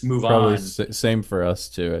 we would just move on. Same for us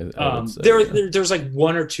too. There's like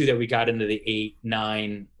 1 or 2 that we got into the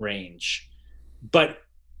 8-9 range. But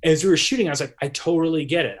as we were shooting, I was like, I totally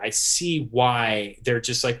get it. I see why they're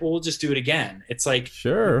just like, well, we'll just do it again. It's like,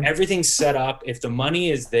 sure, everything's set up. If the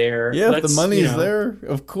money is there, if the money is there,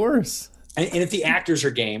 of course. And if the actors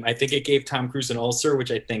are game, I think it gave Tom Cruise an ulcer,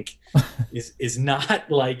 which I think is not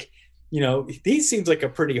like, he seems like a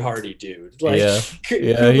pretty hardy dude. Like,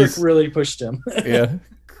 Kubrick really pushed him. Yeah,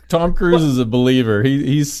 Tom Cruise is a believer.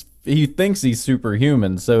 He thinks he's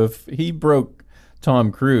superhuman. So if he broke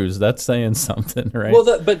Tom Cruise, that's saying something, right? Well,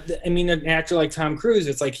 an actor like Tom Cruise,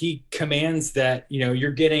 it's like he commands that.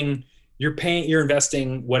 You're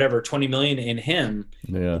investing whatever $20 million in him.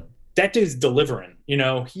 Yeah. That dude's delivering,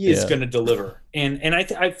 he is going to deliver. And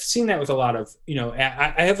I've seen that with a lot of,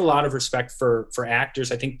 I have a lot of respect for actors.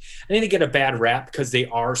 I think they get a bad rap because they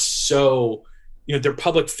are so, they're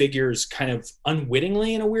public figures kind of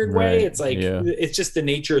unwittingly in a weird way. It's like, it's just the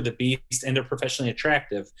nature of the beast, and they're professionally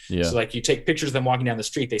attractive. Yeah. So like, you take pictures of them walking down the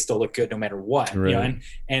street, they still look good no matter what,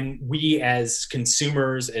 and we as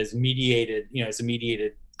consumers, as a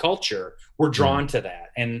mediated culture, we're drawn to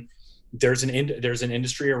that. And there's an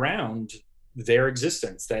industry around their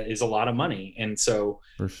existence. That is a lot of money. And so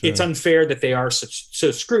sure. It's unfair that they are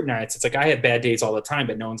so scrutinized. It's like, I have bad days all the time,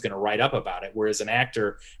 but no one's going to write up about it. Whereas an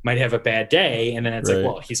actor might have a bad day, and then it's like,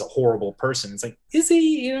 well, he's a horrible person. It's like, is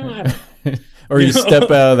he? You know, I don't or you step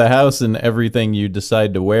out of the house and everything you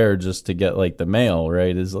decide to wear just to get like the mail,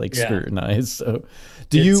 right, is like scrutinized. So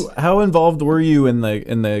how involved were you in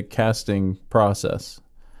the casting process?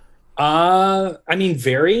 I mean,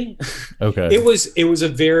 very.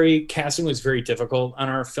 Okay. Casting was very difficult on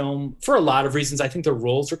our film for a lot of reasons. I think the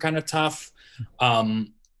roles were kind of tough.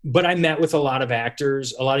 But I met with a lot of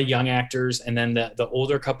actors, a lot of young actors, and then the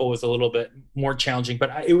older couple was a little bit more challenging, but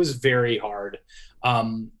it was very hard.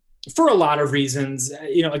 For a lot of reasons.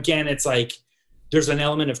 You know, again, it's like, there's an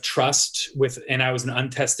element of trust and I was an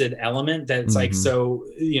untested element that's like, so,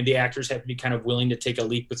 you know, the actors have to be kind of willing to take a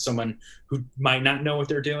leap with someone who might not know what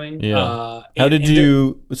they're doing. Yeah.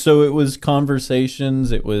 So it was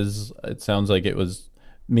conversations. It sounds like it was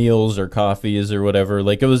meals or coffees or whatever.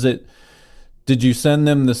 Like, did you send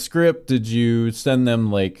them the script? Did you send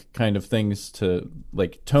them like kind of things to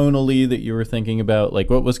like tonally that you were thinking about? Like,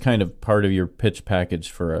 what was kind of part of your pitch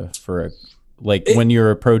package for a when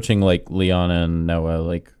you're approaching like Liana and Noah,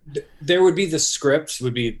 like there would be the script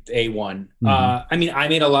would be A1. I mean, I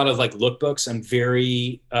made a lot of like lookbooks. I'm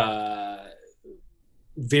very,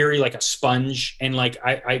 very like a sponge. And like,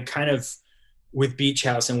 I kind of, with Beach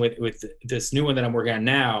House and with this new one that I'm working on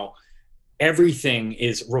now, everything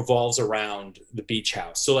revolves around the Beach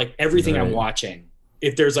House. So like everything I'm watching,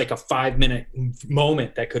 if there's like a 5-minute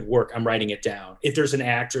moment that could work, I'm writing it down. If there's an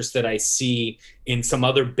actress that I see in some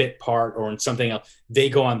other bit part or in something else, they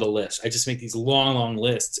go on the list. I just make these long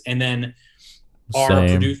lists. And then our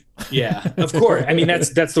producer, of course. I mean,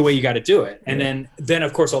 that's the way you got to do it. And then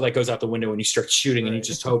of course, all that goes out the window when you start shooting and you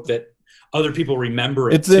just hope that other people remember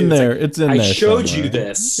it. It's in there. It's in there. I showed you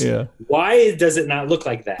this. Yeah. Why does it not look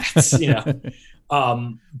like that? You know?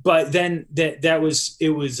 But then it was,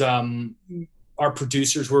 our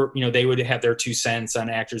producers were, you know, they would have their 2 cents on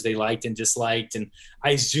actors they liked and disliked. And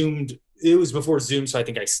I Zoomed, it was before Zoom. So I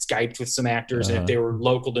think I Skyped with some actors and if they were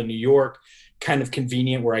local to New York, kind of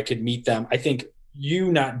convenient where I could meet them. I think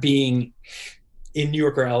you not being in New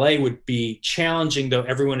York or LA would be challenging, though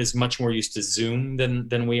everyone is much more used to Zoom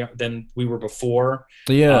than we were before.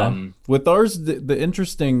 Yeah. With ours,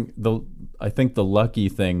 I think the lucky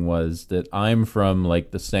thing was that I'm from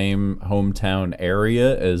like the same hometown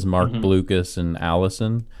area as Mark Blucas and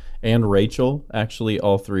Allison and Rachel, actually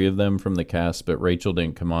all 3 of them from the cast, but Rachel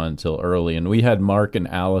didn't come on until early. And we had Mark and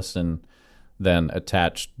Allison then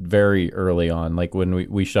attached very early on, like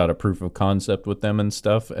when we shot a proof of concept with them and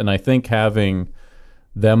stuff. And I think having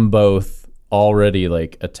them both already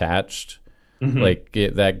like attached,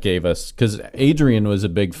 that gave us, because Adrienne was a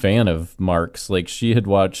big fan of Mark's. Like she had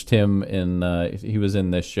watched him he was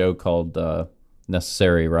in this show called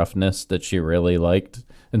Necessary Roughness that she really liked.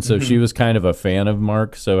 And so she was kind of a fan of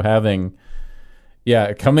Mark. So coming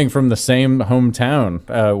from the same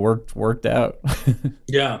hometown worked out.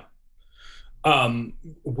 Yeah.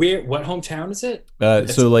 What hometown is it?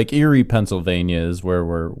 So like Erie, Pennsylvania is where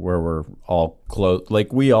we're all close.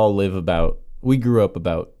 Like we grew up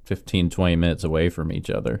about 15-20 minutes away from each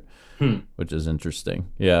other, which is interesting.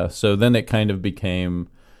 Yeah. So then it kind of became,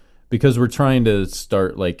 because we're trying to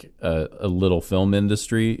start like a little film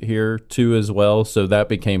industry here too as well. So that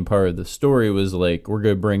became part of the story, was like, we're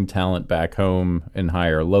going to bring talent back home and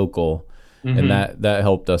hire local. And that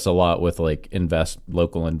helped us a lot with like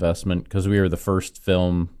local investment, because we were the first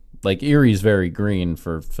film. Like Erie's very green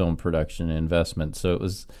for film production and investment, so it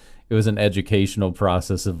was an educational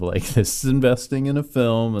process of like, this is investing in a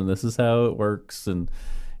film and this is how it works. And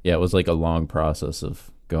it was like a long process of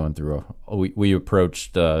going through. We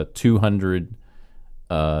approached 200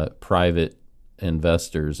 private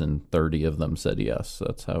investors and 30 of them said yes.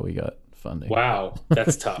 That's how we got funding. Wow,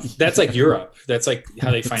 that's tough. That's like Europe. That's like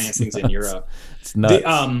how they finance things in Europe. It's nuts.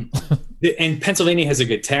 And Pennsylvania has a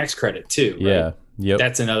good tax credit too. Right? Yeah. Yep.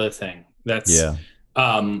 That's another thing.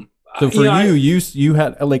 So for you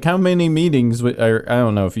had like, how many meetings? I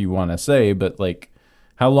don't know if you want to say, but like,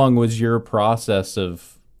 how long was your process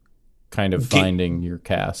of kind of finding your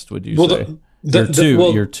cast? Would you say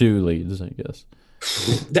your two leads? I guess.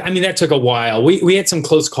 I mean, that took a while. We had some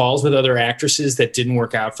close calls with other actresses that didn't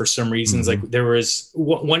work out for some reasons. Like there was,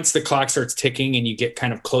 once the clock starts ticking and you get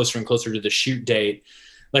kind of closer and closer to the shoot date,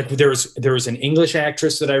 like there was an English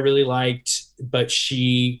actress that I really liked, but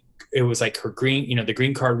it was like her the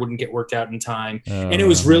green card wouldn't get worked out in time. And it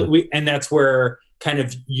was really, and that's where kind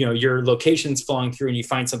of, your location's falling through and you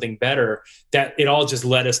find something better, that it all just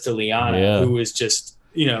led us to Liana, who was just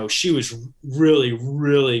she was really,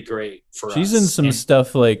 really great for us. She's in some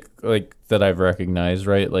stuff like that I've recognized,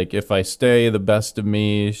 right? Like If I Stay, The Best of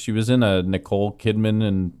Me. She was in a Nicole Kidman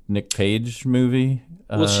and Nick Cage movie.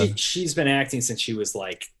 Well, she's been acting since she was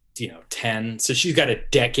like 10, so she's got a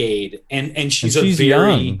decade, and she's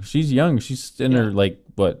young. She's young. She's in her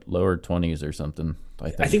lower 20s or something.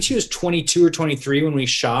 I think she was 22 or 23 when we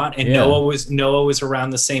shot, and Noah was around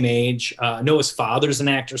the same age. Noah's father's an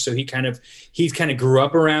actor, so he kind of grew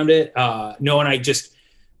up around it. Noah and I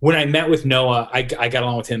when I met with Noah, I got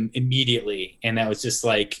along with him immediately, and that was just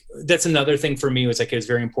like, that's another thing for me, was like, it was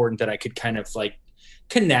very important that I could kind of like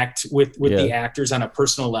connect with the actors on a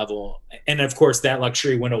personal level. And of course that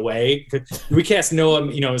luxury went away. We cast Noah,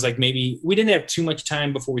 it was like, maybe we didn't have too much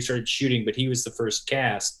time before we started shooting, but he was the first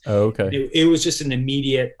cast. Oh, okay. It was just an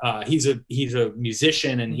immediate, he's a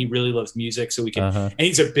musician and he really loves music. So we could, and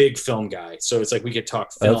he's a big film guy. So it's like, we could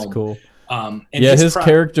talk film. That's cool. And his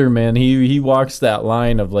character, man, he walks that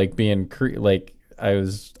line of like being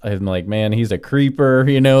I'm like, man, he's a creeper,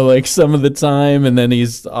 like some of the time. And then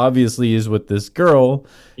he's with this girl,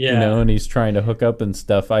 and he's trying to hook up and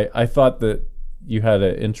stuff. I thought that you had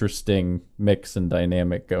an interesting mix and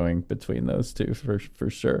dynamic going between those two for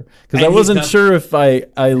sure. Because I wasn't sure if I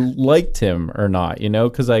liked him or not,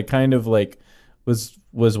 because I kind of like was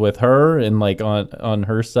with her and like on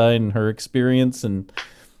her side and her experience. And,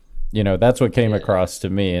 that's what came across to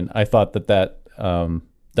me. And I thought that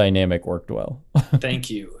dynamic worked well. Thank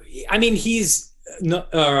you. I mean,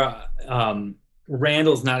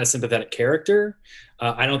 Randall's not a sympathetic character.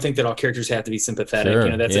 I don't think that all characters have to be sympathetic.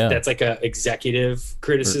 Sure, that's like a executive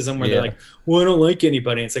criticism where they're like, well, I don't like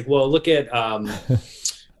anybody. It's like, well, look at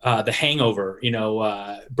The Hangover.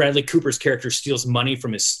 Bradley Cooper's character steals money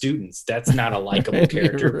from his students. That's not a likable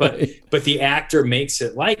character, right. but the actor makes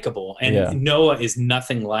it likable. And Noah is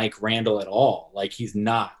nothing like Randall at all. Like, he's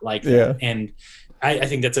not like that. And I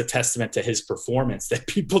think that's a testament to his performance, that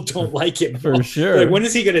people don't like him. For sure. Like, when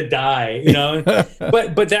is he going to die?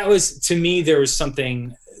 But that was, to me, there was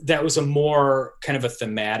something that was a more kind of a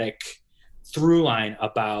thematic through line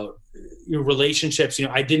about relationships.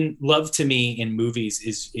 Love to me in movies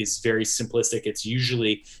is very simplistic. It's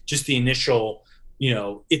usually just the initial,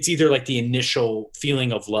 it's either like the initial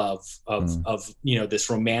feeling of love of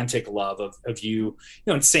this romantic love of you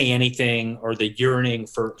don't say anything, or the yearning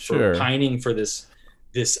for pining for this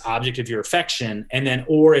object of your affection. And then,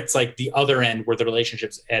 or it's like the other end where the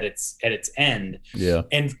relationship's at its end. Yeah.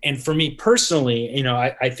 And for me personally,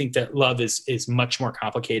 I think that love is much more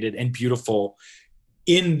complicated and beautiful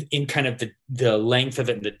in kind of the length of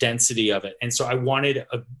it and the density of it. And so I wanted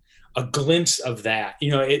a glimpse of that.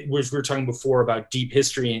 It was, we were talking before about deep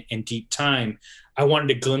history and deep time. I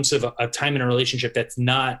wanted a glimpse of a time in a relationship that's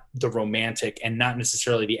not the romantic and not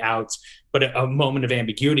necessarily the outs, but a moment of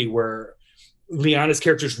ambiguity where Liana's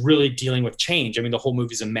character is really dealing with change. I mean, the whole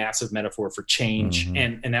movie is a massive metaphor for change.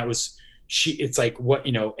 Mm-hmm. And that was, it's like, what,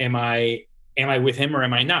 am I with him or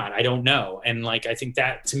am I not? I don't know. And like, I think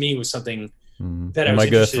that to me was something that I was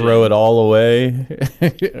going to throw it all away?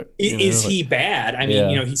 Is he bad? I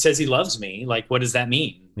mean, he says he loves me. Like, what does that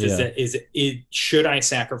mean? Should I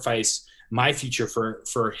sacrifice my future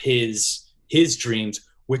for his dreams,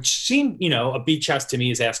 which seem, a beach house to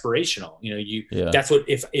me is aspirational. That's what,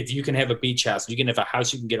 if you can have a beach house, you can have a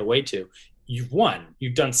house you can get away to, you've won,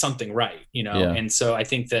 you've done something right, And so I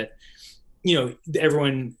think that,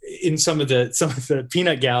 everyone in some of the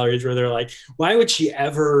peanut galleries where they're like, why would she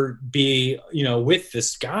ever be, with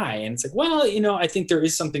this guy? And it's like, well, I think there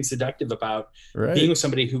is something seductive about being with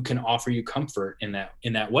somebody who can offer you comfort in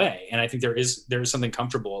that way. And I think there is something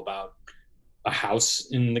comfortable about a house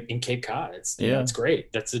in Cape Cod. It's it's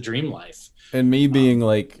great. That's the dream life. And me being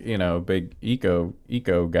like, big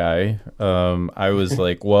eco guy, I was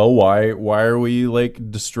like, well, why are we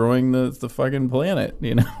like destroying the fucking planet?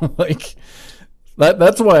 Like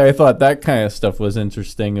that's why I thought that kind of stuff was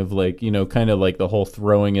interesting, of like, kind of like the whole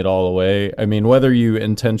throwing it all away. I mean, whether you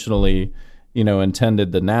intentionally,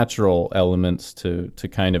 intended the natural elements to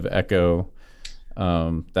kind of echo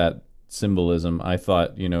that symbolism, I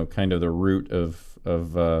thought, kind of the root of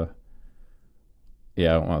I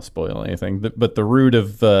don't want to spoil anything, but the root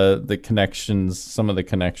of the connections, some of the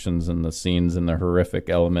connections and the scenes and the horrific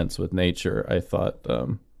elements with nature, I thought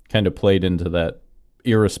kind of played into that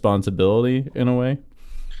irresponsibility in a way.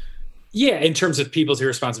 Yeah, in terms of people's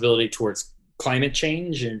irresponsibility towards climate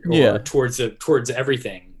change or towards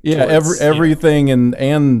everything. Yeah, everything and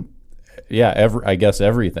I guess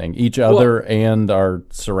everything, each other and our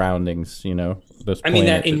surroundings, this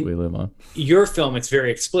planet that we live on. Your film, it's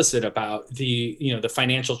very explicit about the, you know, the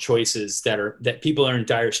financial choices that people are in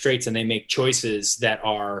dire straits, and they make choices that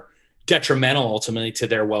are detrimental ultimately to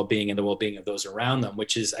their well-being and the well-being of those around them,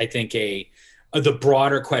 which is, I think, the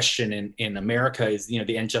broader question in America is, you know,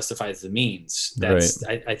 the end justifies the means. That's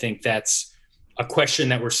right. I think that's a question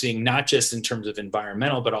that we're seeing, not just in terms of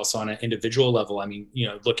environmental, but also on an individual level. I mean, you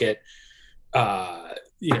know, look at,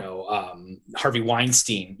 Harvey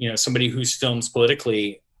Weinstein, you know, somebody whose films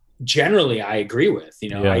politically, generally, I agree with. You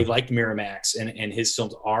know, I liked Miramax, and his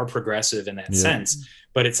films are progressive in that sense.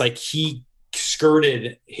 But it's like he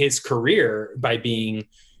skirted his career by being,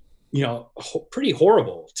 you know, pretty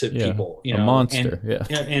horrible to people. You know, a monster.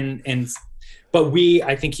 But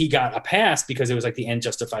I think he got a pass because it was like the end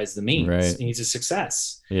justifies the means. Right. And he's a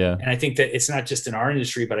success. Yeah. And I think that it's not just in our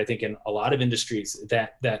industry, but I think in a lot of industries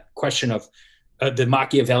that question of the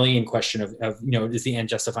Machiavellian question of, you know, is the end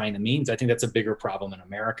justifying the means? I think that's a bigger problem in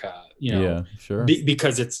America, you know, yeah, sure.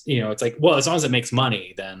 Because it's, you know, it's like, well, as long as it makes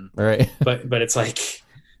money, then, right. But it's like,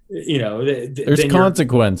 you know, there's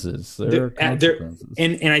consequences. There are consequences.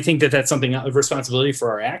 And I think that's something of responsibility for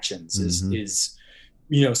our actions is,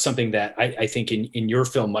 you know, something that I think in your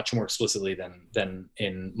film much more explicitly than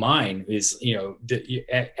in mine is, you know,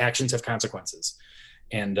 actions have consequences.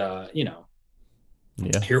 And, you know,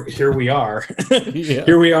 here we are.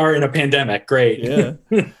 Here we are in a pandemic. Great. Yeah.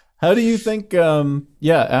 How do you think,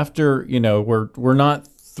 after, you know, we're not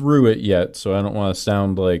through it yet, so I don't want to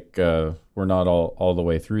sound like we're not all the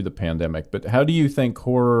way through the pandemic, but how do you think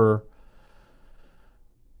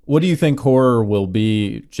what do you think horror will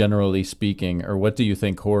be, generally speaking, or what do you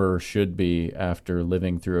think horror should be after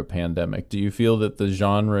living through a pandemic? Do you feel that the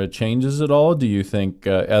genre changes at all? Do you think,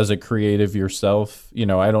 as a creative yourself, you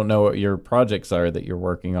know, I don't know what your projects are that you're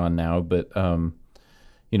working on now, but,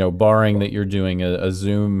 you know, barring that you're doing a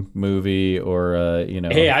Zoom movie or, you know.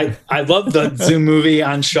 Hey, I love the Zoom movie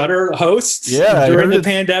on Shudder hosts during the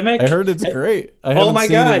pandemic. I heard it's great. Oh my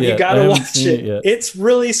God, you got to watch it. It's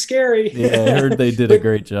really scary. Yeah, I heard they did a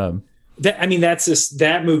great job.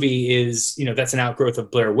 That movie is, you know, that's an outgrowth of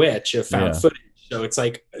Blair Witch, of found footage. So it's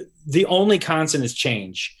like the only constant is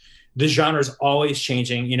change. The genre is always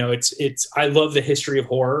changing. You know, I love the history of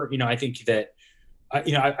horror. You know, I think that,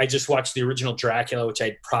 you know, I just watched the original Dracula, which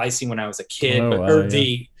I'd probably seen when I was a kid,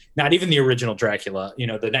 not even the original Dracula, you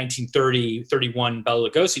know, the 1931 Bela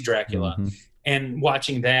Lugosi Dracula, and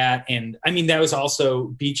watching that. And I mean, that was also,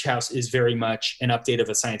 Beach House is very much an update of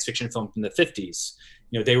a science fiction film from the 50s.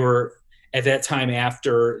 You know, they were at that time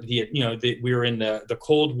after we were in the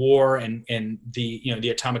Cold War and the, you know,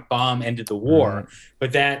 the atomic bomb ended the war,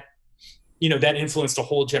 but that, you know, that influenced a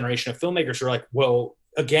whole generation of filmmakers who are like, well,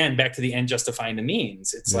 again, back to the end justifying the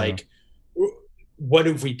means. It's like, what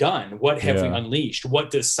have we done? What have we unleashed?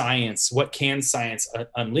 What can science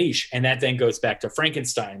unleash? And that then goes back to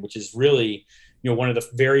Frankenstein, which is really, you know, one of the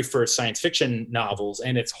very first science fiction novels,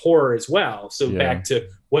 and it's horror as well. So back to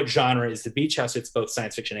what genre is the Beach House? It's both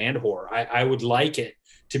science fiction and horror. I would like it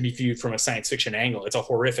to be viewed from a science fiction angle. It's a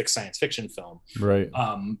horrific science fiction film. Right.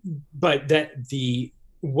 But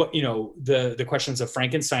what, you know, the questions of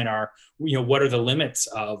Frankenstein are, you know, what are the limits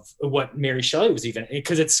of what Mary Shelley was, even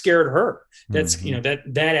because it scared her. That's you know,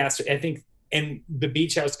 that aspect, I think, and the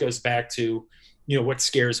Beach House goes back to, you know, what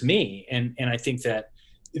scares me, and I think that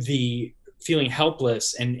the feeling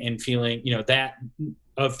helpless and feeling, you know, that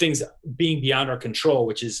of things being beyond our control,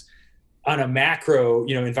 which is on a macro,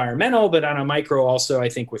 you know, environmental, but on a micro also, I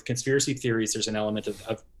think with conspiracy theories, there's an element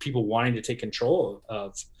of people wanting to take control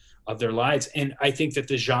of their lives. And I think that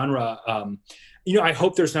the genre, you know, I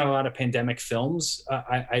hope there's not a lot of pandemic films.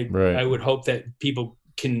 I would hope that people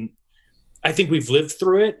can, I think we've lived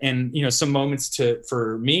through it. And, you know, some moments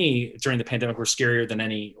for me during the pandemic were scarier than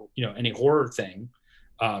any horror thing.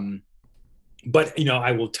 But, you know,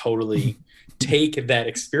 I will totally take that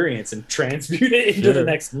experience and transmute it into the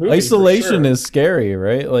next movie. Isolation is scary,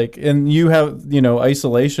 right? Like, and you have, you know,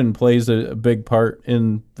 isolation plays a big part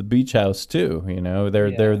in the Beach House too. You know,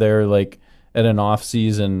 they're like at an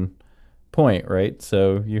off-season point, right?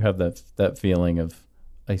 So you have that feeling of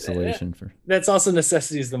isolation. That's also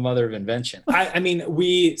necessity is the mother of invention. I mean,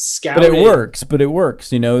 we scouted, but it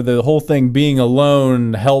works. You know, the whole thing being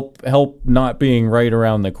alone, help not being right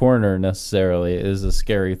around the corner necessarily is a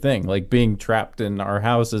scary thing. Like being trapped in our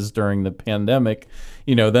houses during the pandemic,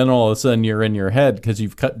 you know, then all of a sudden you're in your head because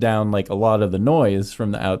you've cut down like a lot of the noise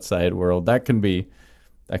from the outside world. That can be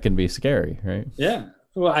scary, right? Yeah.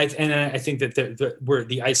 Well, I think that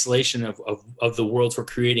the isolation of the worlds we're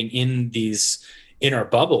creating in these in our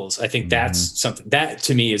bubbles. I think that's something that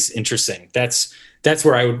to me is interesting. That's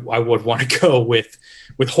where I would want to go with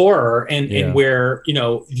horror and where, you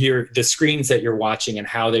know, the screens that you're watching and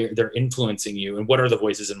how they're influencing you and what are the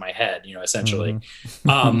voices in my head, you know, essentially.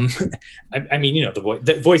 I mean, you know,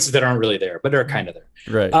 the voices that aren't really there, but they're kind of there.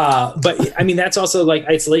 Right. But I mean, that's also like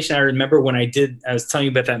isolation. I remember when I was telling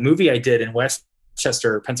you about that movie I did in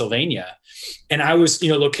Westchester, Pennsylvania, and I was,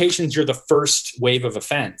 you know, locations, you're the first wave of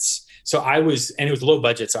offense. So and it was low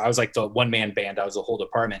budget. So I was like the one-man band. I was the whole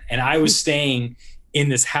department. And I was staying in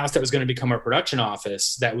this house that was going to become our production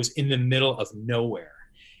office that was in the middle of nowhere.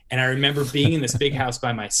 And I remember being in this big house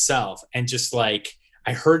by myself and just like,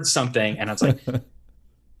 I heard something and I was like,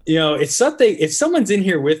 you know, if someone's in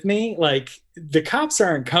here with me, like the cops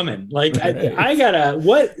aren't coming. Like I gotta,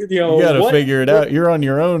 you gotta figure it out. You're on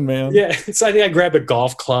your own, man. Yeah. So I think I grabbed a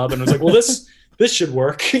golf club and was like, well, this should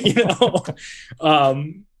work, you know?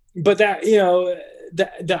 But that, you know,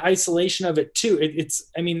 the isolation of it too,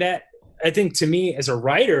 I mean, that I think to me as a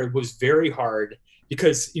writer was very hard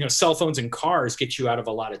because, you know, cell phones and cars get you out of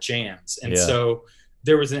a lot of jams. And so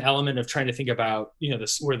there was an element of trying to think about, you know,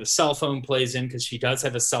 where the cell phone plays in, because she does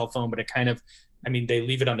have a cell phone, but it kind of, I mean, they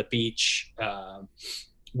leave it on the beach,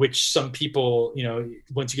 which some people, you know,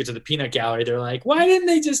 once you get to the peanut gallery, they're like, why didn't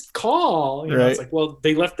they just call? You know, it's like, well,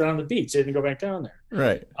 they left it on the beach. They didn't go back down there.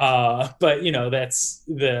 Right. But you know, that's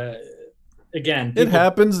again, it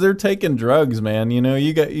happens. They're taking drugs, man. You know,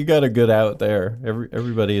 you got a good out there.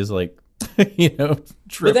 Everybody is like, you know,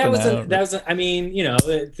 tripping but that was I mean, you know,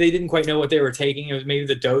 they didn't quite know what they were taking. It was maybe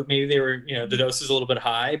the dose, maybe they were, you know, the dose is a little bit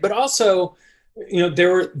high, but also, you know,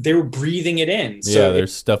 they were breathing it in. So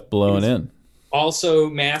there's stuff blowing in. Also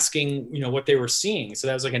masking, you know, what they were seeing. So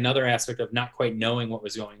that was like another aspect of not quite knowing what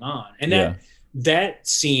was going on. And that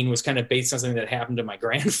scene was kind of based on something that happened to my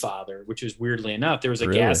grandfather, which was weirdly enough, there was a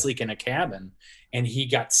gas leak in a cabin and he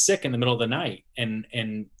got sick in the middle of the night and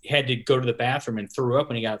had to go to the bathroom and threw up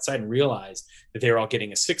when he got outside and realized that they were all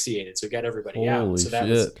getting asphyxiated. So he got everybody out. So that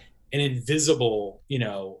was an invisible, you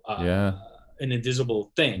know, an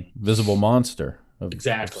invisible thing. Visible monster of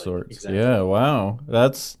sorts. Exactly. Yeah. Wow.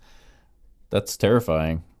 That's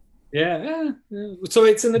terrifying. Yeah. So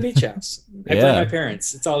it's in the beach house. I blame my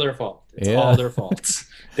parents. It's all their fault. It's all their fault.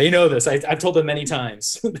 They know this. I've told them many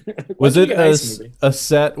times. Was it a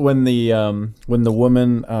set when the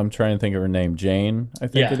woman, I'm trying to think of her name, Jane, I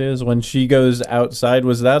think it is, when she goes outside,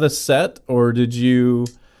 was that a set or did you,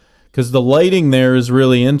 because the lighting there is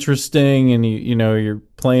really interesting and you know, you're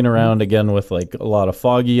playing around again with like a lot of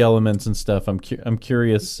foggy elements and stuff. I'm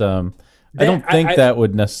curious. I don't think that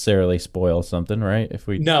would necessarily spoil something, right? If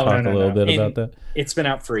we talk a little bit about that. It's been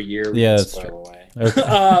out for a year. That's true. Away.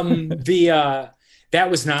 Okay. That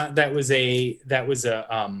was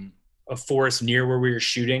a forest near where we were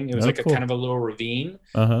shooting. It was a kind of a little ravine.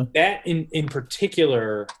 That in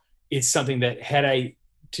particular is something that had I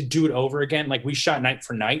to do it over again, like we shot night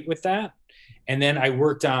for night with that. And then I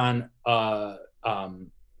worked on The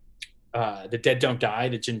Dead Don't Die,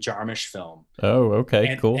 the Jim Jarmusch film. Oh,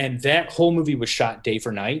 okay, cool. And that whole movie was shot day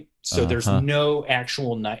for night. So there's no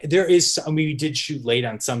actual night. There is, I mean, we did shoot late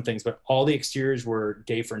on some things, but all the exteriors were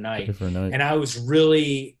day for night. And I was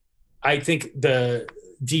really, I think the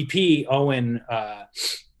DP, Owen,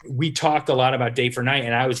 we talked a lot about day for night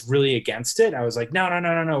and I was really against it. I was like, no,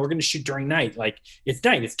 we're going to shoot during night. Like it's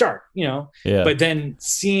night, it's dark, you know? Yeah. But then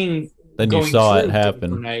you saw it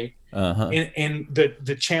happen. Night, and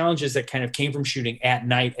the challenges that kind of came from shooting at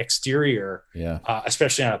night exterior,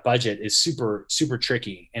 especially on a budget, is super, super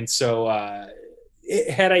tricky. And so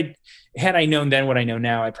had I known then what I know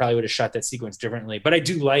now, I probably would have shot that sequence differently. But I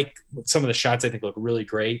do like some of the shots. I think look really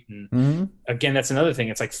great. And again, that's another thing.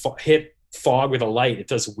 It's like hit fog with a light. It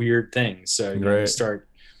does weird things. So you know,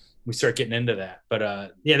 we start getting into that. But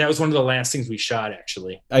that was one of the last things we shot,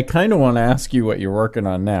 actually. I kind of want to ask you what you're working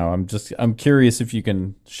on now. I'm curious if you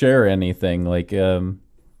can share anything. Like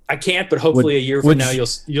I can't, but hopefully a year from now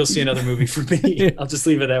you'll see another movie from me. I'll just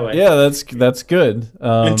leave it that way. Yeah, that's good.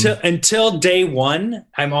 Until day one,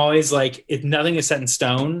 I'm always like, if nothing is set in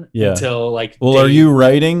stone until like. Well, are you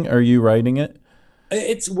writing? Are you writing it?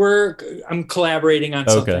 It's work. I'm collaborating on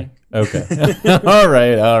something. Okay. All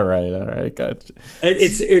right. Gotcha.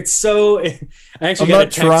 It's so. I actually I'm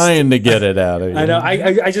not trying to get it out of you. I know.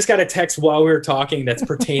 I just got a text while we were talking that's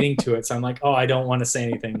pertaining to it. So I'm like, oh, I don't want to say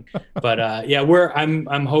anything. But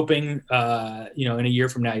I'm hoping, in a year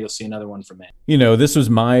from now you'll see another one from me. You know, this was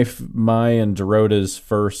my and Dorota's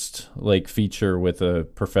first like feature with a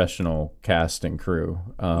professional cast and crew.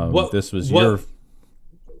 This was your.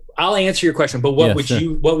 I'll answer your question, but what would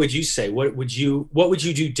you say? What would you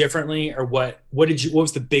do differently, or what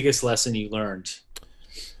was the biggest lesson you learned?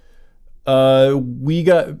 We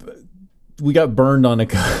got burned on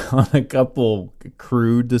on a couple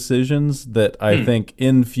crew decisions that I think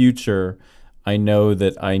in future I know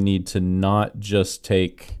that I need to not just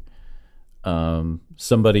take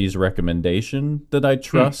somebody's recommendation that I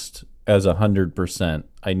trust as 100%.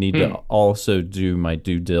 I need to also do my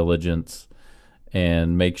due diligence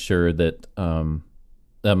and make sure that I'm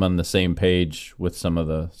on the same page with some of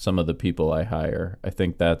the people I hire. I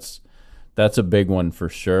think that's a big one for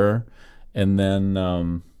sure. And then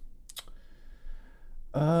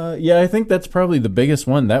I think that's probably the biggest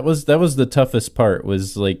one. That was the toughest part,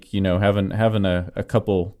 was like, you know, having a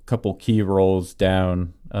couple key roles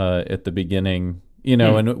down at the beginning, you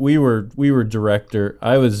know, and we were director.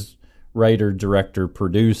 I was writer, director,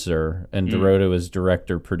 producer, and Dorota was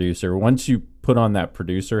director, producer. Once you put on that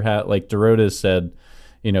producer hat, like Dorota said,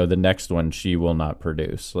 you know, the next one she will not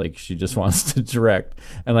produce. Like, she just wants to direct.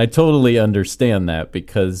 And I totally understand that,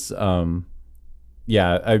 because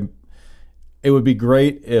it would be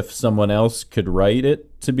great if someone else could write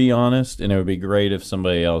it, to be honest, and it would be great if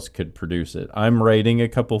somebody else could produce it. I'm writing a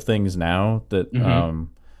couple things now that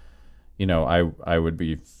you know, I would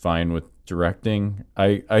be fine with directing.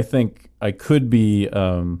 I think I could be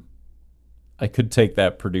I could take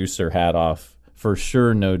that producer hat off for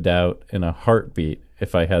sure, no doubt, in a heartbeat,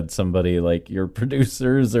 if I had somebody like your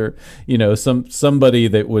producers, or, you know, somebody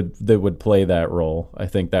that would play that role. I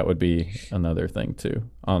think that would be another thing too,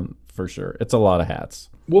 for sure. It's a lot of hats.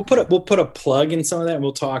 We'll put a plug in some of that, and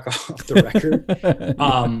we'll talk off the record.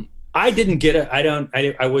 I didn't get it.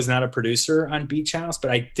 I was not a producer on Beach House, but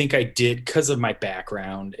I think I did because of my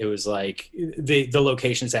background. It was like the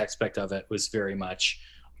locations aspect of it was very much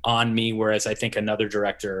on me, whereas I think another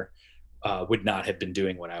director would not have been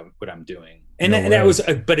doing what I'm doing. And that was,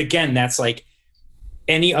 but again, that's like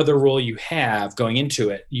any other role you have going into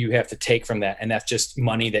it, you have to take from that. And that's just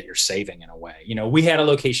money that you're saving in a way. You know, we had a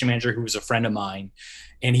location manager who was a friend of mine,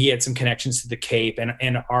 and he had some connections to the Cape,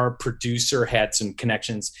 and our producer had some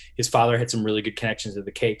connections. His father had some really good connections to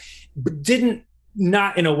the Cape, but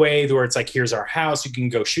not in a way where it's like, here's our house, you can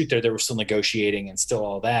go shoot there. They were still negotiating and still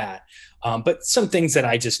all that. But some things that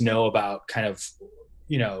I just know about, kind of,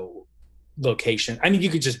 you know, location. I mean, you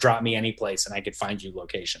could just drop me any place and I could find you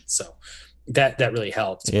locations. So that really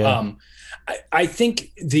helped. Yeah. I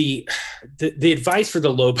think the advice for the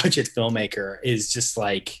low budget filmmaker is just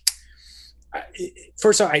like,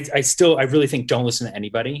 first of all, I really think don't listen to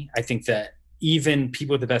anybody. I think that even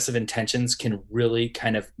people with the best of intentions can really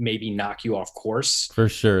kind of maybe knock you off course. For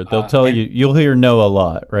sure. They'll tell you'll hear no a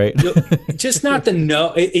lot, right? Just not the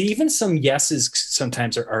no. Even some yeses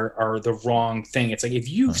sometimes are the wrong thing. It's like, if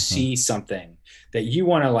you see something that you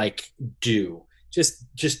want to like do, just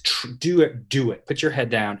do it. Put your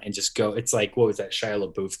head down and just go. It's like, what was that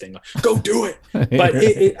Shia LaBeouf thing? Go do it. But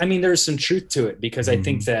I mean, there's some truth to it, because I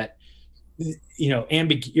think that, you know,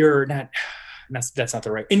 that's not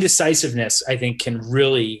the right, indecisiveness, I think, can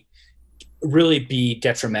really be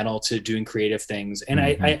detrimental to doing creative things. And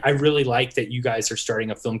I really like that you guys are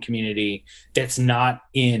starting a film community that's not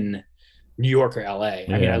in New York or LA. I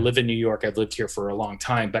mean, I live in New York. I've lived here for a long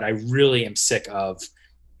time, but I really am sick of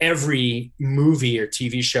every movie or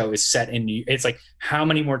TV show is set in it's like, how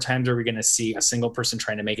many more times are we going to see a single person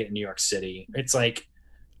trying to make it in New York City? It's like,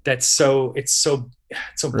 it's so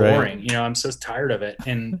boring. Right. You know, I'm so tired of it.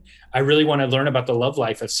 And I really want to learn about the love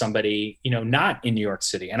life of somebody, you know, not in New York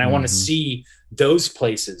City. And I want to see those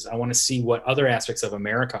places. I want to see what other aspects of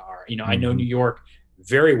America are. You know, I know New York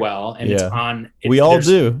very well, and we all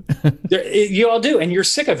do. You all do. And you're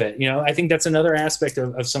sick of it. You know, I think that's another aspect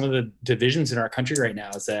of some of the divisions in our country right now,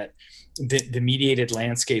 is that the mediated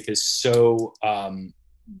landscape is so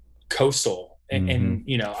coastal. And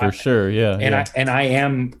you know, for sure, and I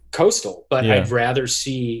am coastal, but I'd rather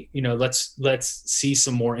see, you know, let's see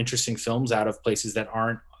some more interesting films out of places that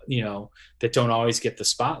aren't, you know, that don't always get the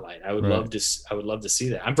spotlight. I would love to see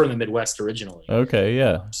that. I'm from the Midwest originally. Okay,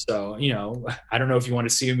 yeah. So, you know, I don't know if you want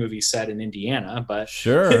to see a movie set in Indiana, but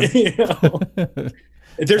sure. You know,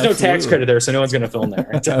 there's no tax credit there, so no one's going to film there.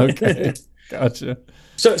 Okay, gotcha.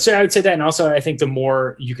 So I would say that, and also I think the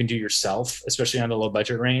more you can do yourself, especially on the low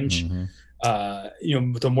budget range. You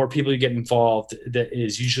know, the more people you get involved, that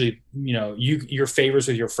is usually, you know, your favors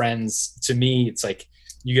with your friends. To me, it's like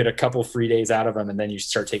you get a couple free days out of them, and then you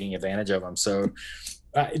start taking advantage of them. So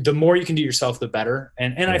the more you can do yourself, the better.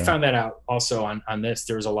 And I found that out also on this.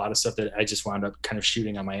 There was a lot of stuff that I just wound up kind of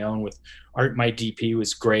shooting on my own with Art. My DP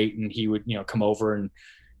was great, and he would, you know, come over and,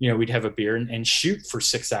 you know, we'd have a beer and shoot for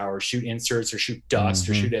 6 hours, shoot inserts or shoot dust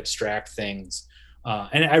or shoot abstract things.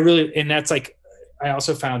 And that's like, I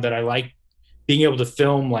also found that I like being able to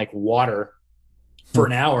film like water for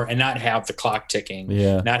an hour and not have the clock ticking,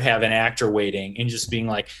 not have an actor waiting, and just being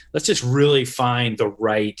like, let's just really find the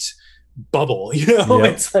right bubble, you know.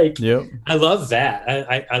 It's like, I love that.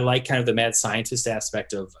 I like kind of the mad scientist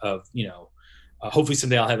aspect of you know, hopefully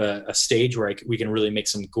someday I'll have a stage where we can really make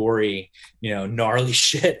some gory, you know, gnarly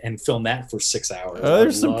shit and film that for 6 hours.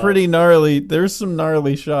 There's some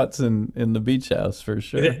gnarly shots in the beach house for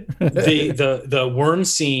sure. The worm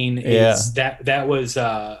scene is that was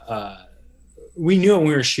we knew when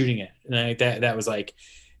we were shooting it. Like that was like,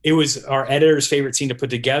 it was our editor's favorite scene to put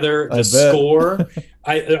together. The score,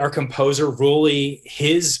 our composer, Rully,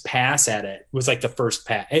 his pass at it was like the first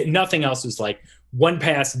pass. Nothing else was like one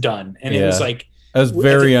pass done. And it was like, I was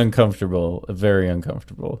very uncomfortable.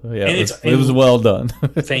 Yeah, it was well done.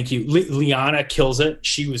 Thank you. Liana kills it.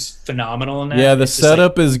 She was phenomenal in that. Yeah, the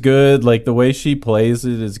setup is good. Like the way she plays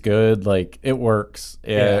it is good. Like it works.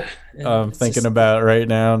 Yeah. I'm thinking about it right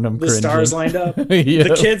now, and I'm cringing. Stars lined up.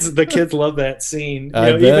 The kids love that scene. You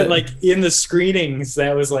know, even like in the screenings,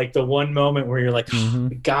 that was like the one moment where you're like, oh,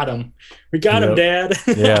 we got him, Dad.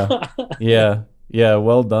 Yeah.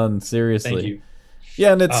 Well done. Seriously. Thank you.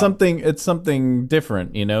 Yeah, and it's something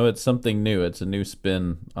different, you know. It's something new. It's a new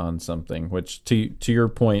spin on something. Which, to your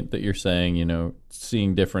point that you're saying, you know,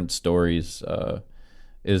 seeing different stories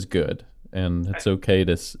is good, and it's okay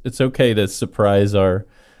to surprise our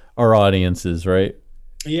audiences, right?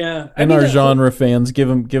 Yeah, and our genre fans, give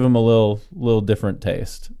them a little different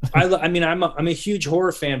taste. I mean, I'm a huge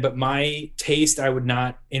horror fan, but my taste I would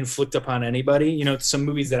not inflict upon anybody. You know, some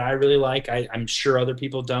movies that I really like, I'm sure other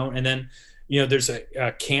people don't, and then, you know, there's a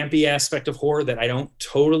campy aspect of horror that I don't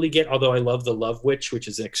totally get, although I love The Love Witch, which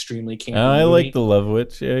is an extremely campy movie. Like The Love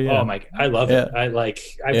Witch. Yeah. Oh my, I love it. I've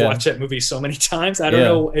watched that movie so many times. I don't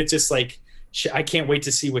know. It's just like, I can't wait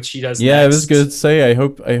to see what she does next. I was going to say, I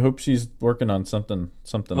hope she's working on something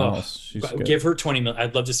else. She's give her $20 million.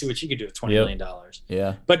 I'd love to see what she could do with $20 million.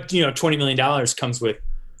 Yeah. But, you know, $20 million comes with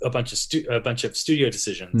a bunch of studio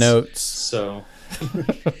decisions. Notes. So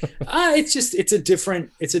it's a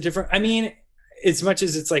different, I mean, as much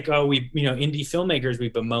as it's like, oh, indie filmmakers, we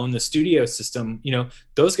bemoan the studio system, you know,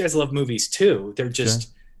 those guys love movies too. They're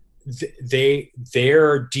just,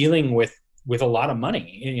 they're dealing with a lot of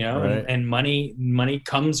money, you know, and money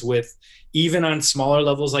comes with, even on smaller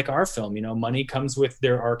levels like our film, you know, money comes with,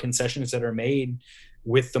 there are concessions that are made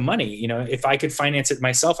with the money. You know, if I could finance it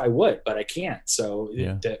myself, I would, but I can't. So,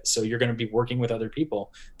 so you're going to be working with other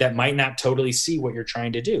people that might not totally see what you're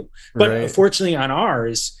trying to do. But fortunately on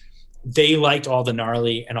ours, they liked all the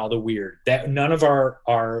gnarly and all the weird. That none of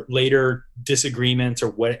our later disagreements or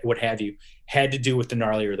what have you had to do with the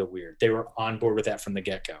gnarly or the weird. They were on board with that from the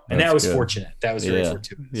get-go. And that was fortunate. That was very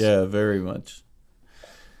fortuitous. Yeah, very much.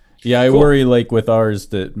 Yeah, I worry, like with ours,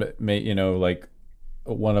 that may, you know, like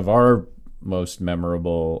one of our most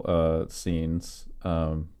memorable scenes,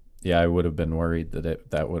 I would have been worried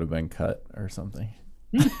that would have been cut or something.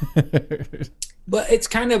 But it's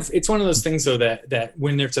one of those things though that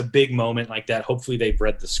when there's a big moment like that, hopefully they've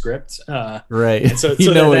read the script, right? And so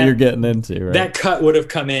you know what you're getting into. Right? That cut would have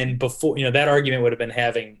come in before, you know, that argument would have been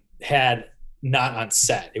had not on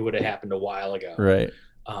set. It would have happened a while ago, right?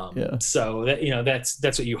 So that, you know, that's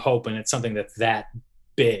what you hope, and it's something that's that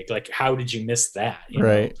big. Like, how did you miss that? You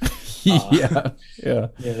right? Yeah,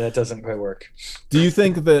 that doesn't quite work. Do you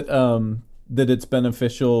think that that it's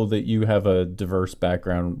beneficial that you have a diverse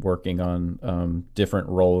background working on different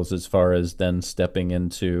roles as far as then stepping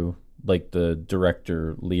into like the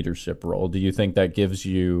director leadership role? Do you think that gives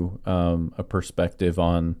you a perspective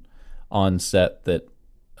on set that,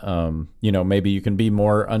 you know, maybe you can be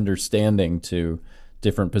more understanding to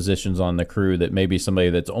different positions on the crew that maybe somebody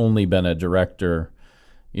that's only been a director,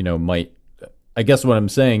 you know, might... I guess what I'm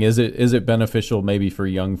saying is it beneficial maybe for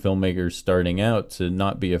young filmmakers starting out to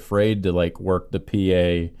not be afraid to like work the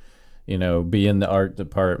PA, you know, be in the art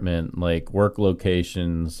department, like work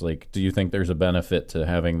locations? Like, do you think there's a benefit to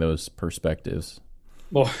having those perspectives?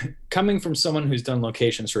 Well, coming from someone who's done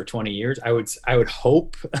locations for 20 years, I would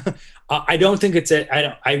hope. I don't think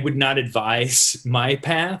I would not advise my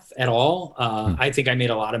path at all. I think I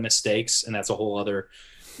made a lot of mistakes, and that's a whole other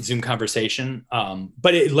Zoom conversation.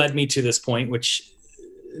 But it led me to this point, which,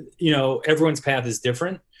 you know, everyone's path is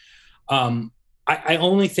different. I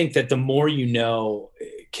only think that the more you know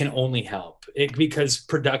can only help because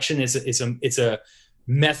production is a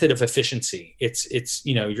method of efficiency. It's,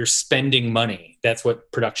 you know, you're spending money. That's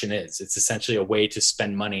what production is. It's essentially a way to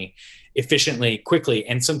spend money efficiently, quickly.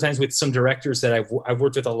 And sometimes with some directors that I've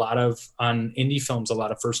worked with a lot of on indie films, a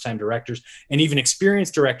lot of first-time directors and even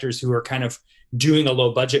experienced directors who are kind of doing a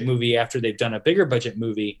low budget movie after they've done a bigger budget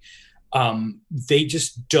movie, they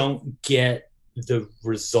just don't get the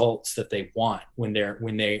results that they want when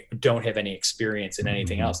they don't have any experience in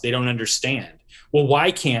anything else. They don't understand. Well,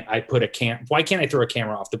 why can't I throw a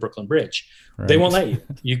camera off the Brooklyn Bridge? Right. They won't let you.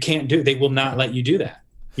 You can't they will not let you do that.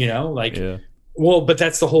 Well, but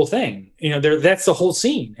that's the whole thing. That's the whole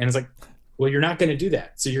scene. And it's like, well, you're not going to do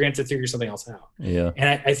that. So you're going to have to figure something else out. Yeah.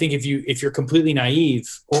 And I think if you're completely naive,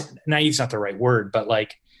 or naive's not the right word, but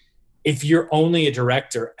like, if you're only a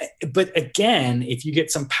director, but again, if you get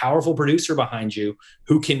some powerful producer behind you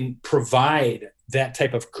who can provide that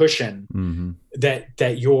type of cushion,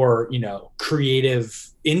 that your, creative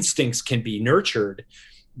instincts can be nurtured,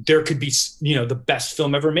 there could be, the best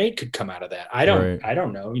film ever made could come out of that. I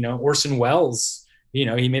don't know, Orson Welles,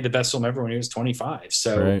 he made the best film ever when he was 25.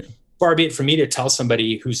 So far be it for me to tell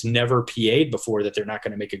somebody who's never PA'd before that they're not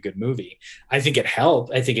going to make a good movie. I think it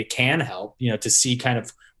helped. I think it can help, to see kind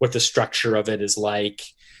of what the structure of it is like.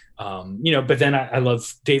 But then I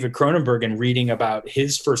love David Cronenberg and reading about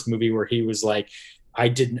his first movie where he was like,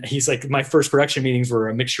 he's like, my first production meetings were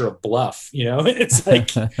a mixture of bluff, it's like,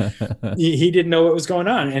 he didn't know what was going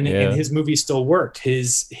on. And his movie still worked.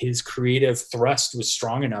 His creative thrust was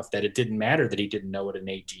strong enough that it didn't matter that he didn't know what an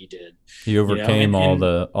AD did. He overcame all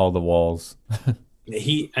the walls.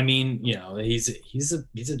 He's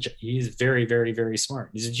very, very, very smart.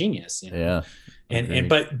 He's a genius. Yeah.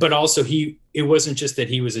 But also it wasn't just that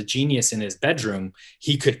he was a genius in his bedroom.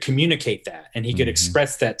 He could communicate that, and he could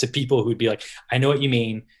express that to people who'd be like, I know what you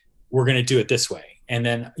mean. We're going to do it this way. And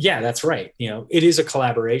then, that's right. It is a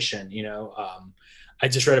collaboration, I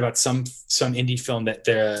just read about some indie film that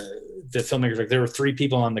the filmmakers, like, there were 3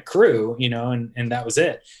 people on the crew, and that was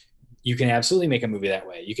it. You can absolutely make a movie that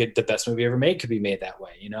way. The best movie ever made could be made that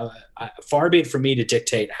way. Far be it for me to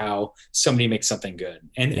dictate how somebody makes something good.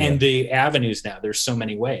 And the avenues now, there's so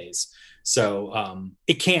many ways. So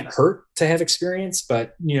it can't hurt to have experience,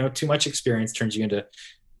 but too much experience turns you into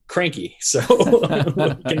cranky. So what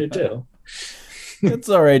are you gonna do? It's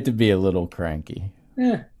all right to be a little cranky.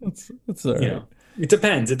 Yeah, it's all right. It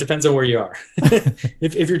depends. It depends on where you are.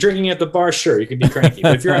 if you're drinking at the bar, sure, you can be cranky.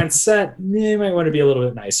 But if you're on set, you might want to be a little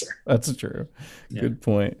bit nicer. That's true. Yeah. Good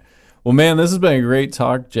point. Well, man, this has been a great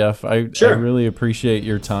talk, Jeff. I really appreciate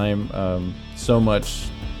your time so much.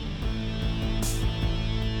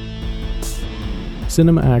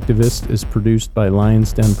 Cinema Activist is produced by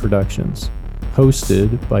Lions Den Productions.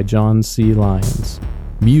 Hosted by John C. Lyons.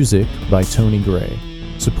 Music by Tony Gray.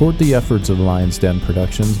 Support the efforts of Lions Den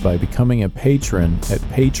Productions by becoming a patron at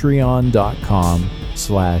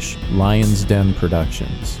patreon.com/Lions Den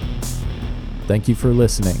Productions. Thank you for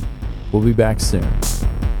listening. We'll be back soon.